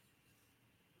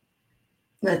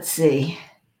 Let's see.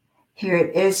 Here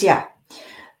it is. Yeah.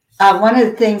 One of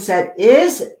the things that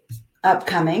is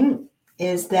upcoming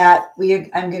is that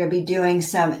I'm going to be doing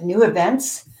some new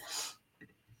events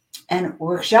and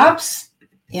workshops.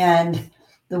 And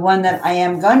the one that I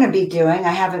am going to be doing,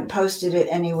 I haven't posted it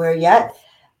anywhere yet,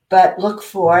 but look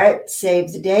for it.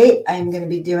 Save the date. I'm going to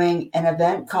be doing an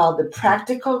event called The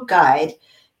Practical Guide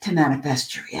to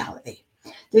Manifest Your Reality.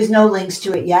 There's no links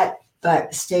to it yet,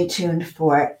 but stay tuned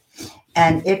for it.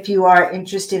 And if you are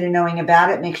interested in knowing about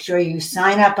it, make sure you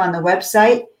sign up on the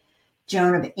website,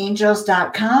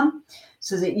 joanofangels.com,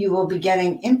 so that you will be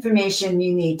getting information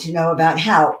you need to know about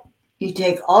how you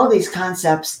take all these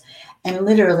concepts and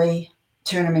literally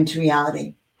turn them into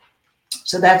reality.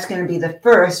 So that's going to be the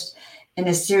first in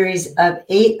a series of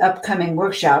 8 upcoming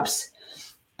workshops,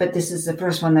 but this is the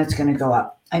first one that's going to go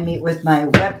up. I meet with my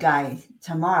web guy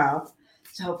tomorrow,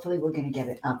 so hopefully we're going to get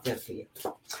it out there for you.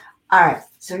 All right,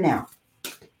 so now.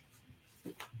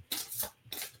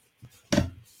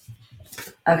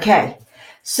 Okay,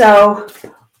 so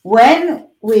when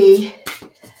we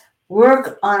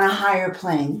work on a higher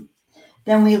plane,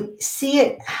 then we see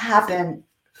it happen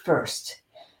first.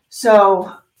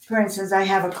 So, for instance, I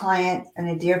have a client and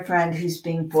a dear friend who's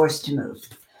being forced to move.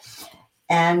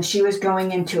 And she was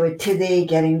going into a tithy,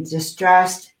 getting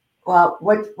distressed. Well,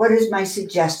 what is my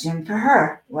suggestion for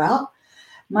her? Well,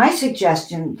 my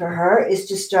suggestion for her is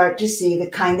to start to see the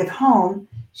kind of home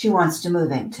she wants to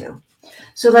move into.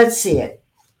 So let's see it.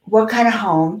 What kind of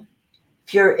home,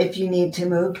 if you need to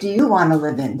move, do you want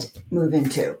to move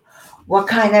into? What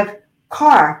kind of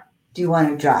car do you want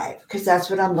to drive? Because that's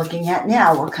what I'm looking at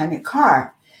now. What kind of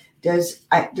car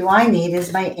do I need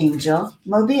as my angel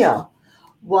mobile?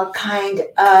 What kind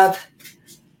of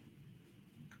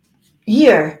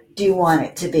year do you want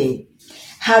it to be?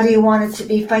 How do you want it to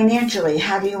be financially?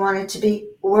 How do you want it to be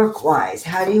work-wise?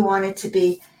 How do you want it to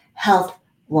be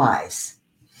health-wise?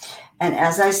 And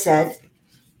as I said,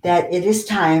 that it is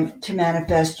time to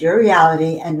manifest your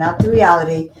reality and not the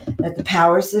reality that the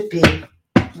powers that be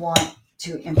want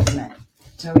to implement.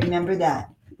 So remember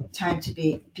that. Time to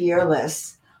be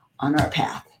fearless on our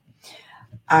path.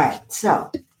 All right,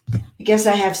 so I guess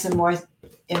I have some more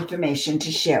information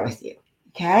to share with you,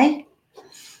 okay?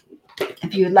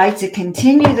 If you'd like to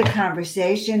continue the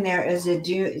conversation, there is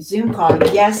a Zoom call.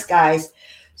 Yes, guys.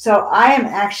 So I am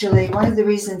actually, one of the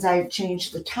reasons I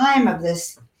changed the time of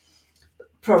this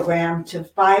program to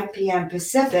 5 p.m.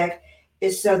 Pacific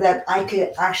is so that I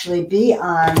could actually be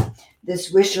on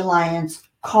this Wish Alliance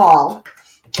call.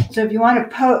 So if you want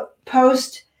to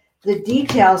post the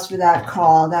details for that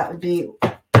call, that would be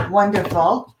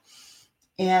wonderful.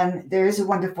 And there is a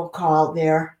wonderful call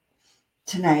there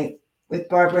tonight with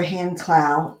Barbara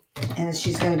Handclough, and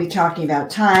she's going to be talking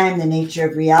about time, the nature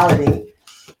of reality,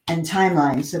 and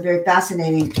timelines. So very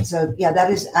fascinating. So yeah, that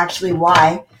is actually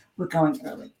why we're going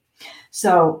early.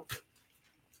 So,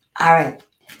 all right.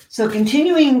 So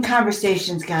continuing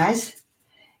conversations, guys.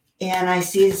 And I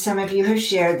see that some of you have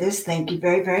shared this. Thank you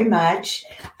very, very much.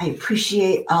 I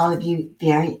appreciate all of you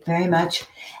very, very much.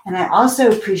 And I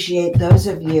also appreciate those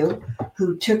of you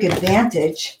who took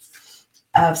advantage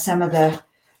of some of the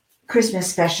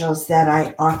Christmas specials that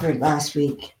I offered last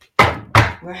week.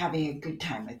 We're having a good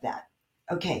time with that.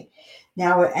 Okay.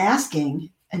 Now we're asking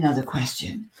another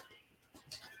question.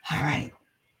 All right.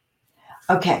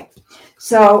 Okay,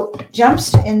 so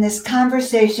in this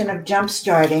conversation of jump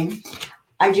starting,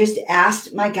 I just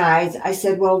asked my guides, I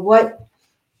said, well,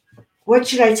 what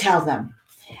should I tell them?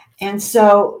 And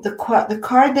so the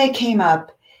card that came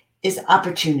up is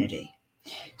opportunity.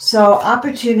 So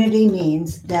opportunity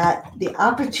means that the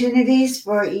opportunities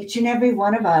for each and every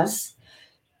one of us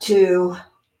to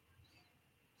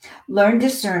learn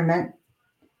discernment,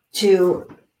 to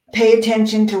pay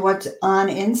attention to what's on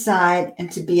inside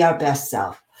and to be our best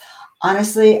self.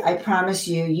 Honestly, I promise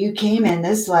you, you came in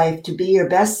this life to be your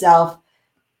best self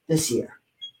this year.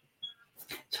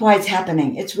 That's why it's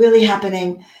happening. It's really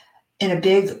happening in a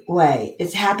big way.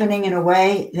 It's happening in a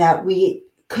way that we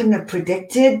couldn't have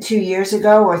predicted 2 years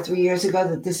ago or 3 years ago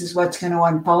that this is what's going to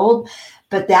unfold.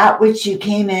 But that which you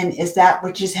came in is that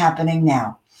which is happening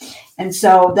now. And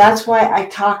so that's why I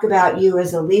talk about you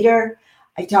as a leader.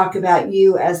 I talk about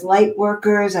you as light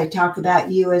workers. I talk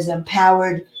about you as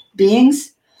empowered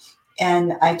beings.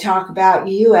 And I talk about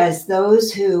you as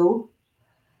those who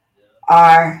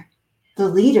are the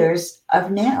leaders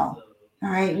of now. All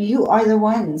right. You are the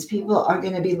ones. People are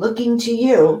going to be looking to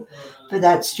you for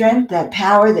that strength, that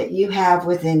power that you have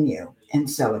within you. And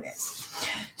so it is.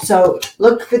 So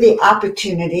look for the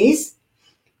opportunities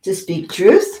to speak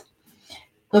truth.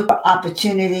 Look for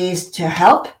opportunities to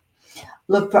help.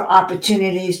 Look for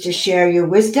opportunities to share your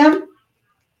wisdom.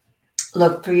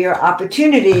 Look for your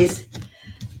opportunities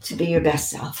to be your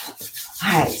best self.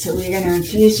 All right, so we're going to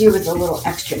infuse you with a little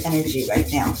extra energy right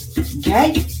now.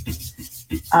 Okay?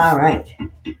 All right.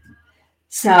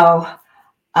 So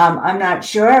I'm not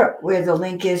sure where the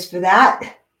link is for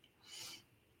that.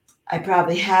 I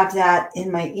probably have that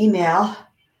in my email,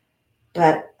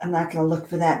 but I'm not going to look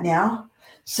for that now.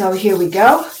 So here we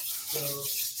go.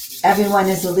 Everyone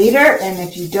is a leader, and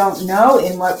if you don't know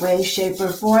in what way, shape, or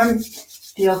form,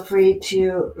 feel free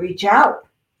to reach out.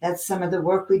 That's some of the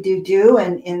work we do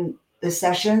and in the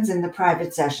sessions, in the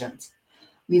private sessions.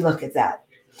 We look at that.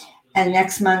 And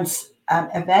next month's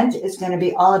event is going to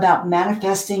be all about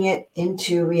manifesting it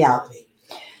into reality.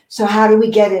 So how do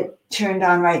we get it turned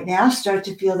on right now? Start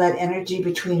to feel that energy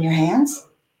between your hands.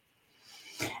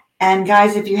 And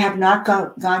guys, if you have not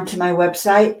gone to my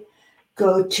website,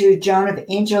 go to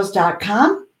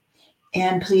joanofangels.com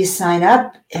and please sign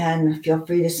up, and feel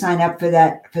free to sign up for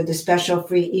the special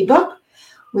free ebook,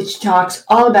 which talks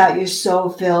all about your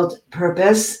soul-filled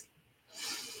purpose.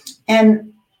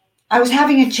 And I was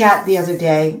having a chat the other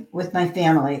day with my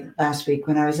family last week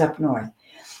when I was up north.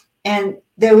 And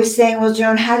they were saying, well,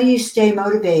 Joan, how do you stay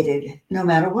motivated no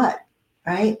matter what,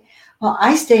 right? Well,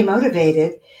 I stay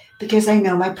motivated because I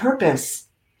know my purpose.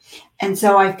 And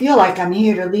so I feel like I'm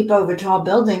here to leap over tall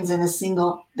buildings in a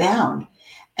single bound.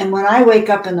 And when I wake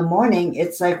up in the morning,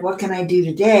 it's like, what can I do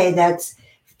today that's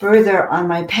further on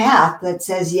my path, that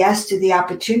says yes to the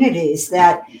opportunities,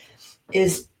 that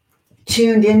is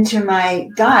tuned into my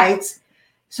guides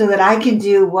so that I can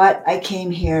do what I came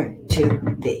here to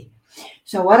be.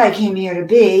 So what I came here to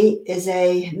be is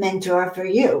a mentor for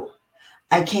you.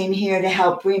 I came here to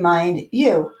help remind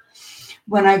you.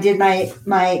 When I did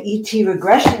my ET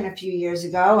regression a few years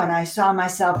ago and I saw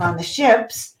myself on the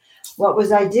ships, what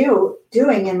was I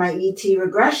doing in my ET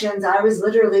regressions? I was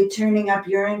literally turning up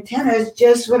your antennas,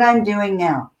 just what I'm doing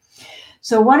now.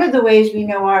 So one of the ways we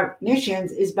know our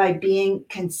missions is by being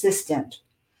consistent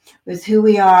with who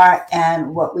we are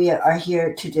and what we are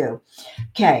here to do.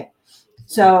 Okay,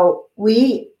 so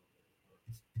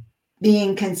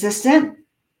being consistent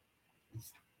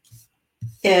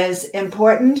is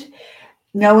important.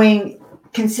 Knowing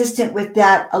consistent with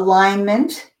that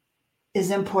alignment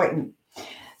is important.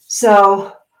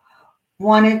 So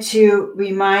wanted to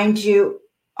remind you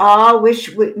all,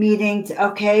 wish meetings.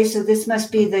 Okay, so this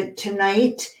must be the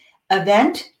tonight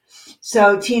event.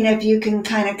 So Tina, if you can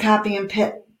kind of copy and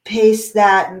paste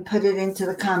that and put it into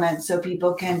the comments so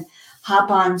people can hop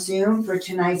on Zoom for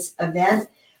tonight's event,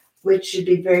 which should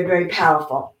be very, very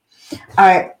powerful. All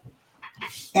right.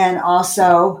 And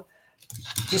also,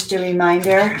 just a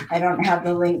reminder, I don't have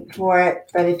the link for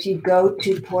it, but if you go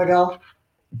to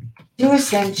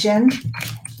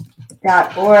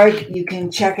portaltoascension.org, you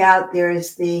can check out, there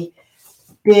is the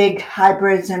big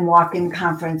hybrids and walk-in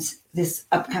conference this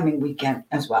upcoming weekend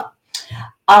as well.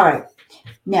 All right.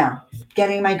 Now,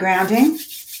 getting my grounding,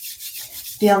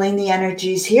 feeling the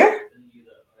energies here,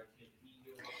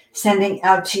 sending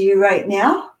out to you right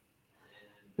now,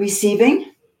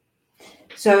 receiving.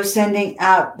 So sending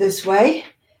out this way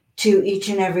to each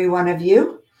and every one of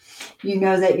you. You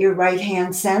know that your right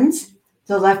hand sends,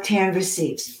 the left hand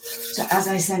receives. So as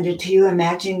I send it to you,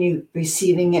 imagine you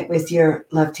receiving it with your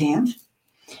left hand,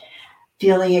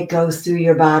 feeling it go through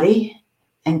your body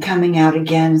and coming out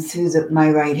again through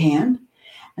my right hand.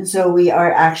 And so we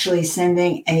are actually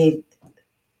sending a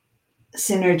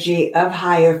synergy of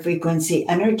higher frequency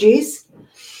energies.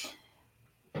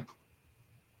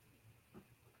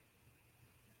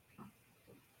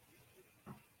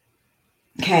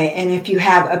 Okay, and if you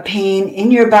have a pain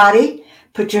in your body,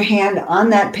 put your hand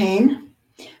on that pain.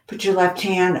 Put your left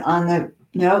hand on the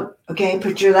No. Okay.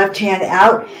 Put your left hand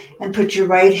out and put your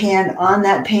right hand on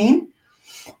that pain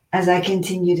as I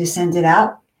continue to send it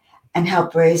out and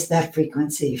help raise that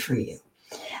frequency for you.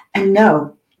 And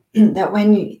know that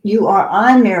when you are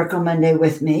on Miracle Monday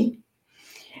with me,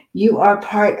 you are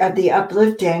part of the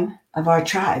uplifting of our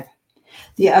tribe,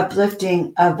 the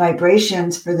uplifting of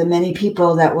vibrations for the many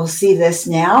people that will see this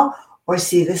now or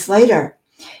see this later.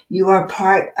 You are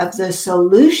part of the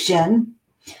solution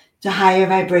to higher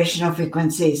vibrational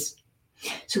frequencies.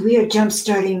 So we are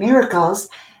jumpstarting miracles,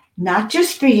 not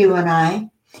just for you and I,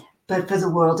 but for the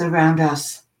world around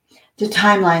us. The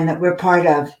timeline that we're part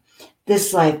of,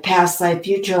 this life, past life,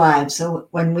 future life. So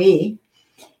when we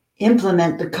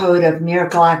implement the code of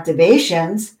miracle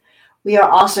activations, we are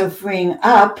also freeing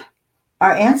up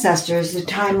our ancestors, the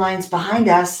timelines behind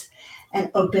us,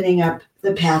 and opening up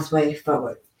the pathway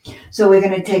forward. So we're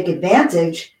going to take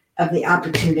advantage of the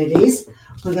opportunities.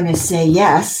 We're going to say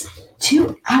yes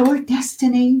to our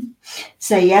destiny.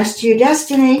 Say yes to your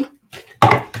destiny.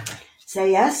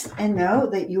 Say yes and know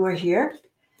that you are here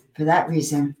for that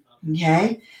reason.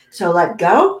 Okay? So let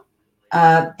go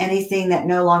of anything that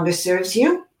no longer serves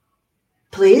you.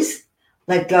 Please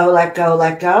let go, let go,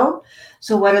 let go.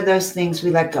 So what are those things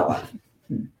we let go of?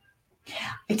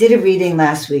 I did a reading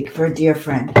last week for a dear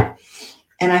friend,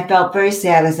 and I felt very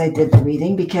sad as I did the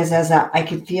reading because as I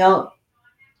could feel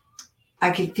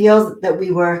that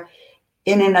we were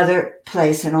in another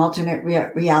place, an alternate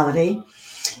reality,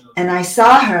 and I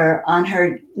saw her on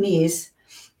her knees,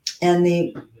 and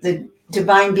the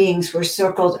divine beings were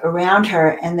circled around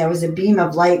her, and there was a beam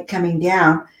of light coming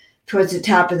down towards the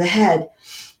top of the head.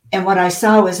 And what I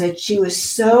saw was that she was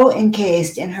so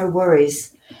encased in her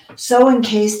worries, so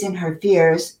encased in her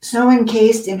fears, so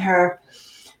encased in her,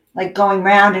 like going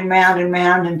round and round and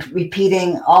round and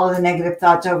repeating all of the negative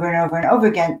thoughts over and over and over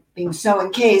again, being so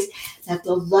encased that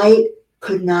the light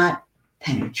could not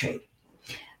penetrate.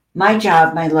 My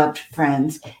job, my loved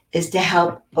friends, is to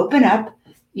help open up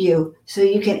you so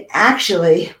you can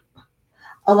actually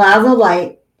allow the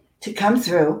light to come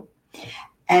through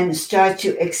and start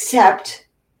to accept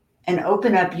and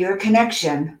open up your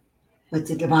connection with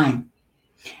the divine.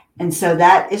 And so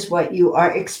that is what you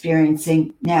are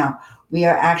experiencing now. We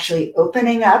are actually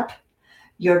opening up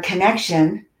your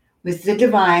connection with the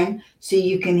divine so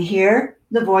you can hear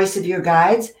the voice of your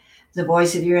guides, the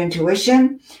voice of your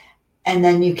intuition, and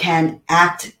then you can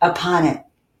act upon it,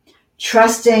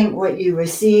 trusting what you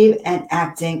receive and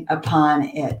acting upon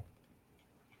it.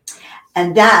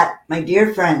 And that, my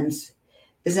dear friends,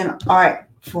 is an art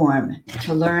form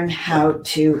to learn how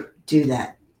to do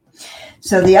that.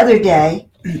 So the other day,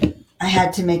 I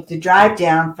had to make the drive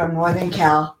down from Northern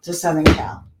Cal to Southern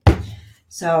Cal.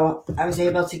 So I was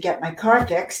able to get my car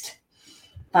fixed,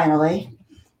 finally,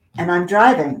 and I'm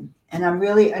driving, and I'm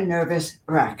really a nervous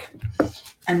wreck.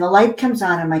 And the light comes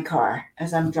on in my car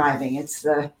as I'm driving. It's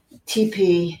the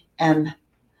TPM,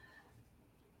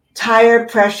 Tire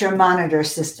Pressure Monitor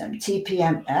System,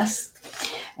 TPMS.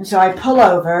 And so I pull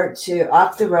over to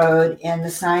off the road, and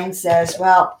the sign says,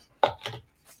 well,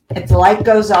 if the light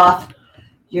goes off,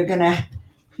 you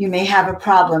may have a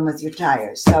problem with your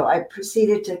tires. So I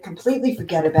proceeded to completely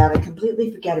forget about it.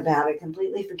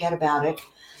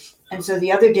 And so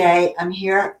the other day, I'm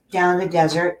here down in the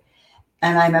desert,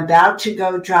 and I'm about to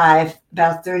go drive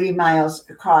about 30 miles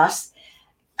across,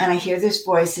 and I hear this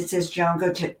voice. It says, Joan,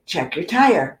 go check your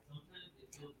tire.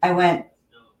 I went,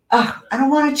 oh, I don't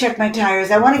want to check my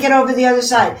tires. I want to get over the other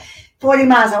side. 40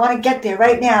 miles. I want to get there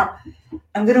right now.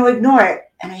 I'm going to ignore it.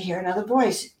 And I hear another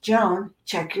voice, Joan,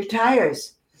 check your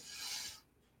tires.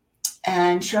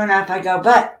 And sure enough, I go,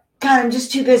 but God, I'm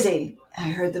just too busy. I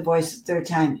heard the voice the third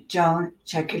time, Joan,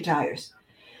 check your tires.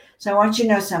 So I want you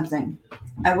to know something.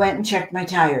 I went and checked my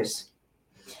tires.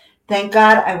 Thank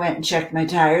God I went and checked my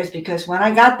tires, because when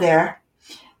I got there,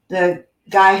 the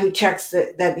guy who checks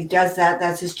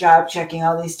that's his job, checking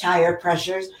all these tire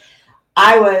pressures.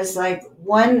 I was like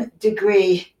 1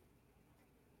 degree.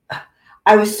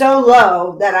 I was so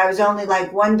low that I was only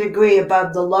like 1 degree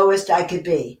above the lowest I could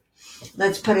be.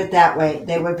 Let's put it that way.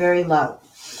 They were very low.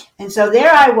 And so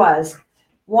there I was,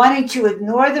 wanting to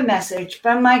ignore the message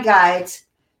from my guides,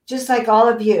 just like all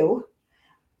of you.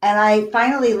 And I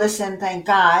finally listened, thank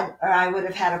God, or I would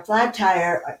have had a flat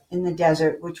tire in the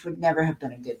desert, which would never have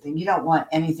been a good thing. You don't want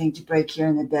anything to break here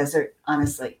in the desert,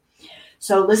 honestly.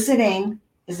 So listening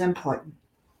is important.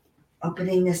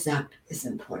 Opening this up is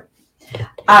important.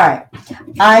 All right.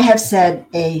 I have said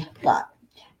a lot.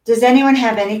 Does anyone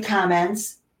have any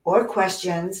comments or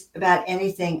questions about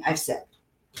anything I've said?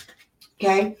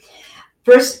 Okay.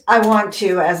 First, I want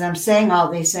to, as I'm saying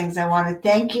all these things, I want to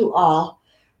thank you all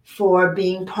for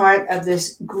being part of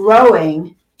this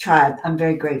growing tribe. I'm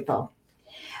very grateful.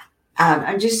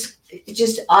 It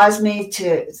just awes me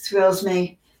to, thrills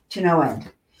me to no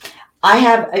end. I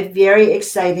have a very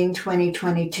exciting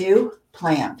 2022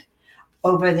 planned.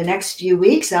 Over the next few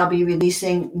weeks, I'll be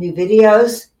releasing new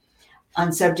videos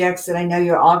on subjects that I know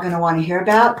you're all going to want to hear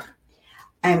about.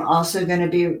 I'm also going to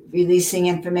be releasing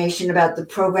information about the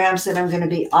programs that I'm going to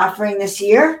be offering this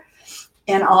year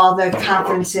and all the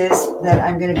conferences that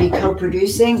I'm going to be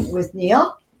co-producing with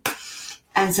Neil.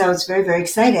 And so it's very, very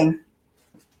exciting.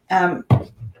 And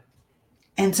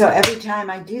so every time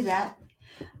I do that,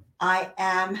 I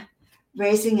am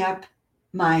raising up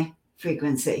my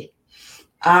frequency.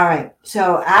 All right.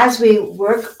 So as we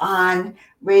work on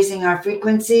raising our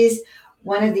frequencies,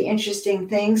 one of the interesting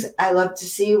things I love to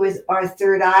see with our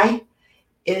third eye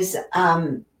is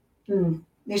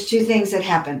there's two things that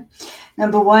happen.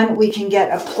 Number one, we can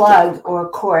get a plug or a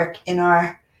cork in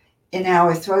our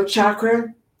throat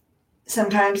chakra.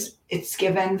 Sometimes it's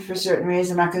given for certain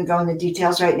reasons. I'm not going to go into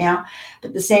details right now,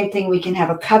 but the same thing, we can have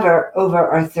a cover over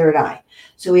our third eye.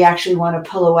 So we actually want to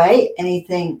pull away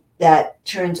anything that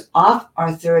turns off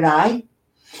our third eye.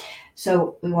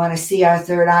 So we want to see our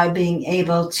third eye being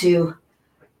able to,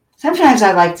 sometimes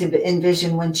I like to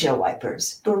envision windshield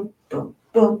wipers. Boom, boom,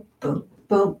 boom, boom,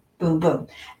 boom, boom, boom.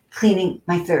 Cleaning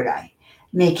my third eye,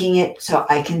 making it so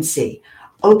I can see,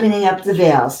 opening up the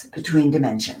veils between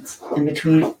dimensions and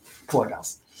between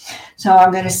portals. So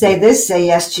I'm going to say this: say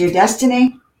yes to your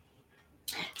destiny,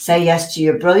 say yes to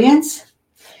your brilliance,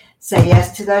 say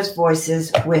yes to those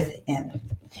voices within.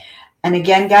 And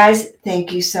again, guys,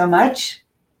 thank you so much.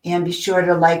 And be sure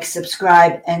to like,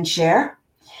 subscribe, and share.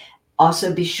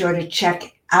 Also, be sure to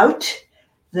check out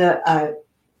the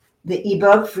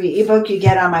ebook, free ebook you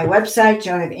get on my website,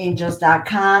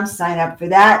 joanofangels.com. Sign up for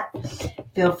that.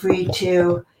 Feel free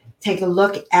to take a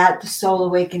look at the Soul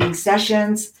Awakening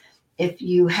sessions. If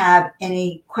you have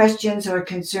any questions or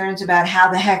concerns about how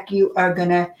the heck you are going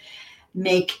to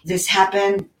make this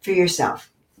happen for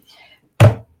yourself.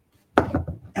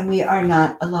 And we are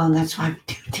not alone. That's why we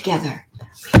do it together.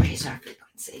 We raise our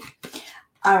frequency.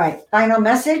 All right. Final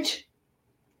message.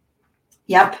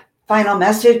 Yep. Final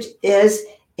message is,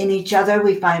 in each other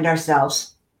we find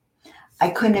ourselves. I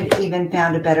couldn't have even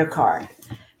found a better card.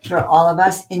 For all of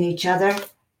us, in each other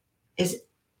is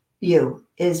you,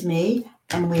 is me,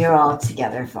 and we are all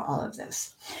together for all of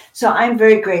this. So I'm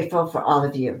very grateful for all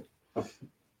of you.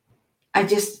 I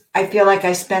feel like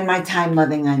I spend my time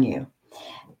loving on you.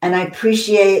 And I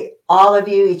appreciate all of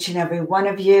you, each and every one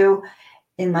of you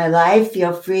in my life.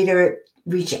 Feel free to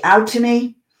reach out to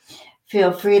me.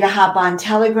 Feel free to hop on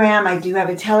Telegram. I do have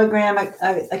a Telegram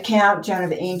account, Joan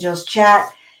of Angels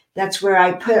Chat. That's where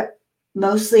I put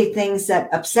mostly things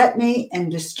that upset me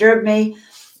and disturb me.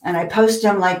 And I post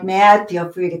them like mad.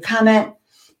 Feel free to comment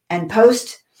and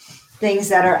post things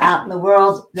that are out in the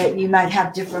world that you might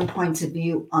have different points of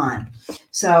view on.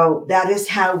 So that is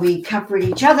how we comfort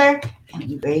each other and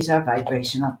we raise our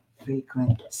vibrational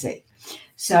frequency.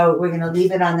 So we're going to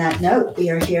leave it on that note.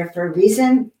 We are here for a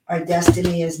reason. Our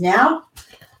destiny is now.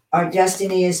 Our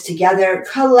destiny is together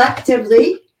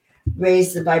collectively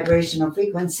raise the vibrational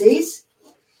frequencies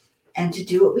and to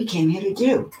do what we came here to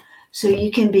do. So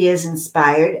you can be as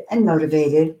inspired and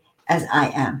motivated as I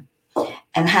am.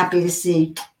 And happy to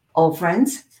see old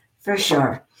friends, for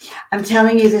sure. I'm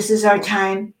telling you, this is our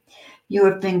time. You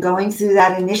have been going through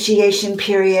that initiation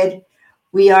period.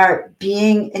 We are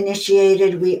being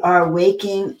initiated. We are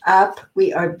waking up.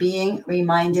 We are being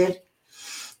reminded.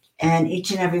 And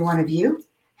each and every one of you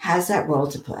has that role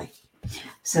to play.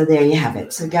 So there you have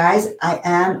it. So guys, I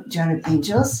am Joan of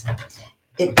Angels.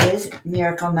 It is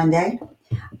Miracle Monday.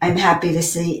 I'm happy to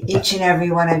see each and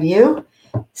every one of you.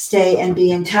 Stay and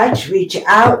be in touch. Reach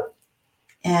out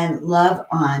and love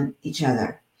on each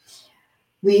other.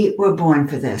 We were born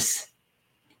for this.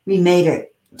 We made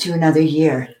it to another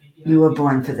year. You were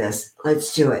born for this.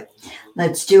 Let's do it.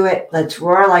 Let's do it. Let's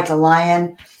roar like a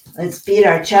lion. Let's beat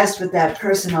our chest with that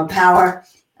personal power.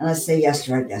 And let's say yes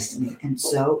to our destiny. And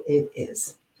so it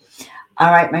is.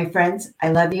 All right, my friends.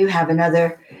 I love you. Have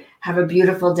a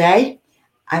beautiful day.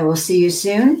 I will see you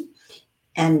soon.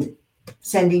 And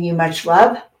sending you much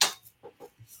love.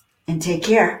 And take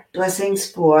care. Blessings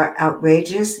for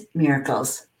outrageous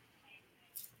miracles.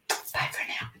 Bye for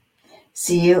now.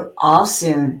 See you all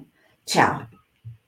soon. Ciao.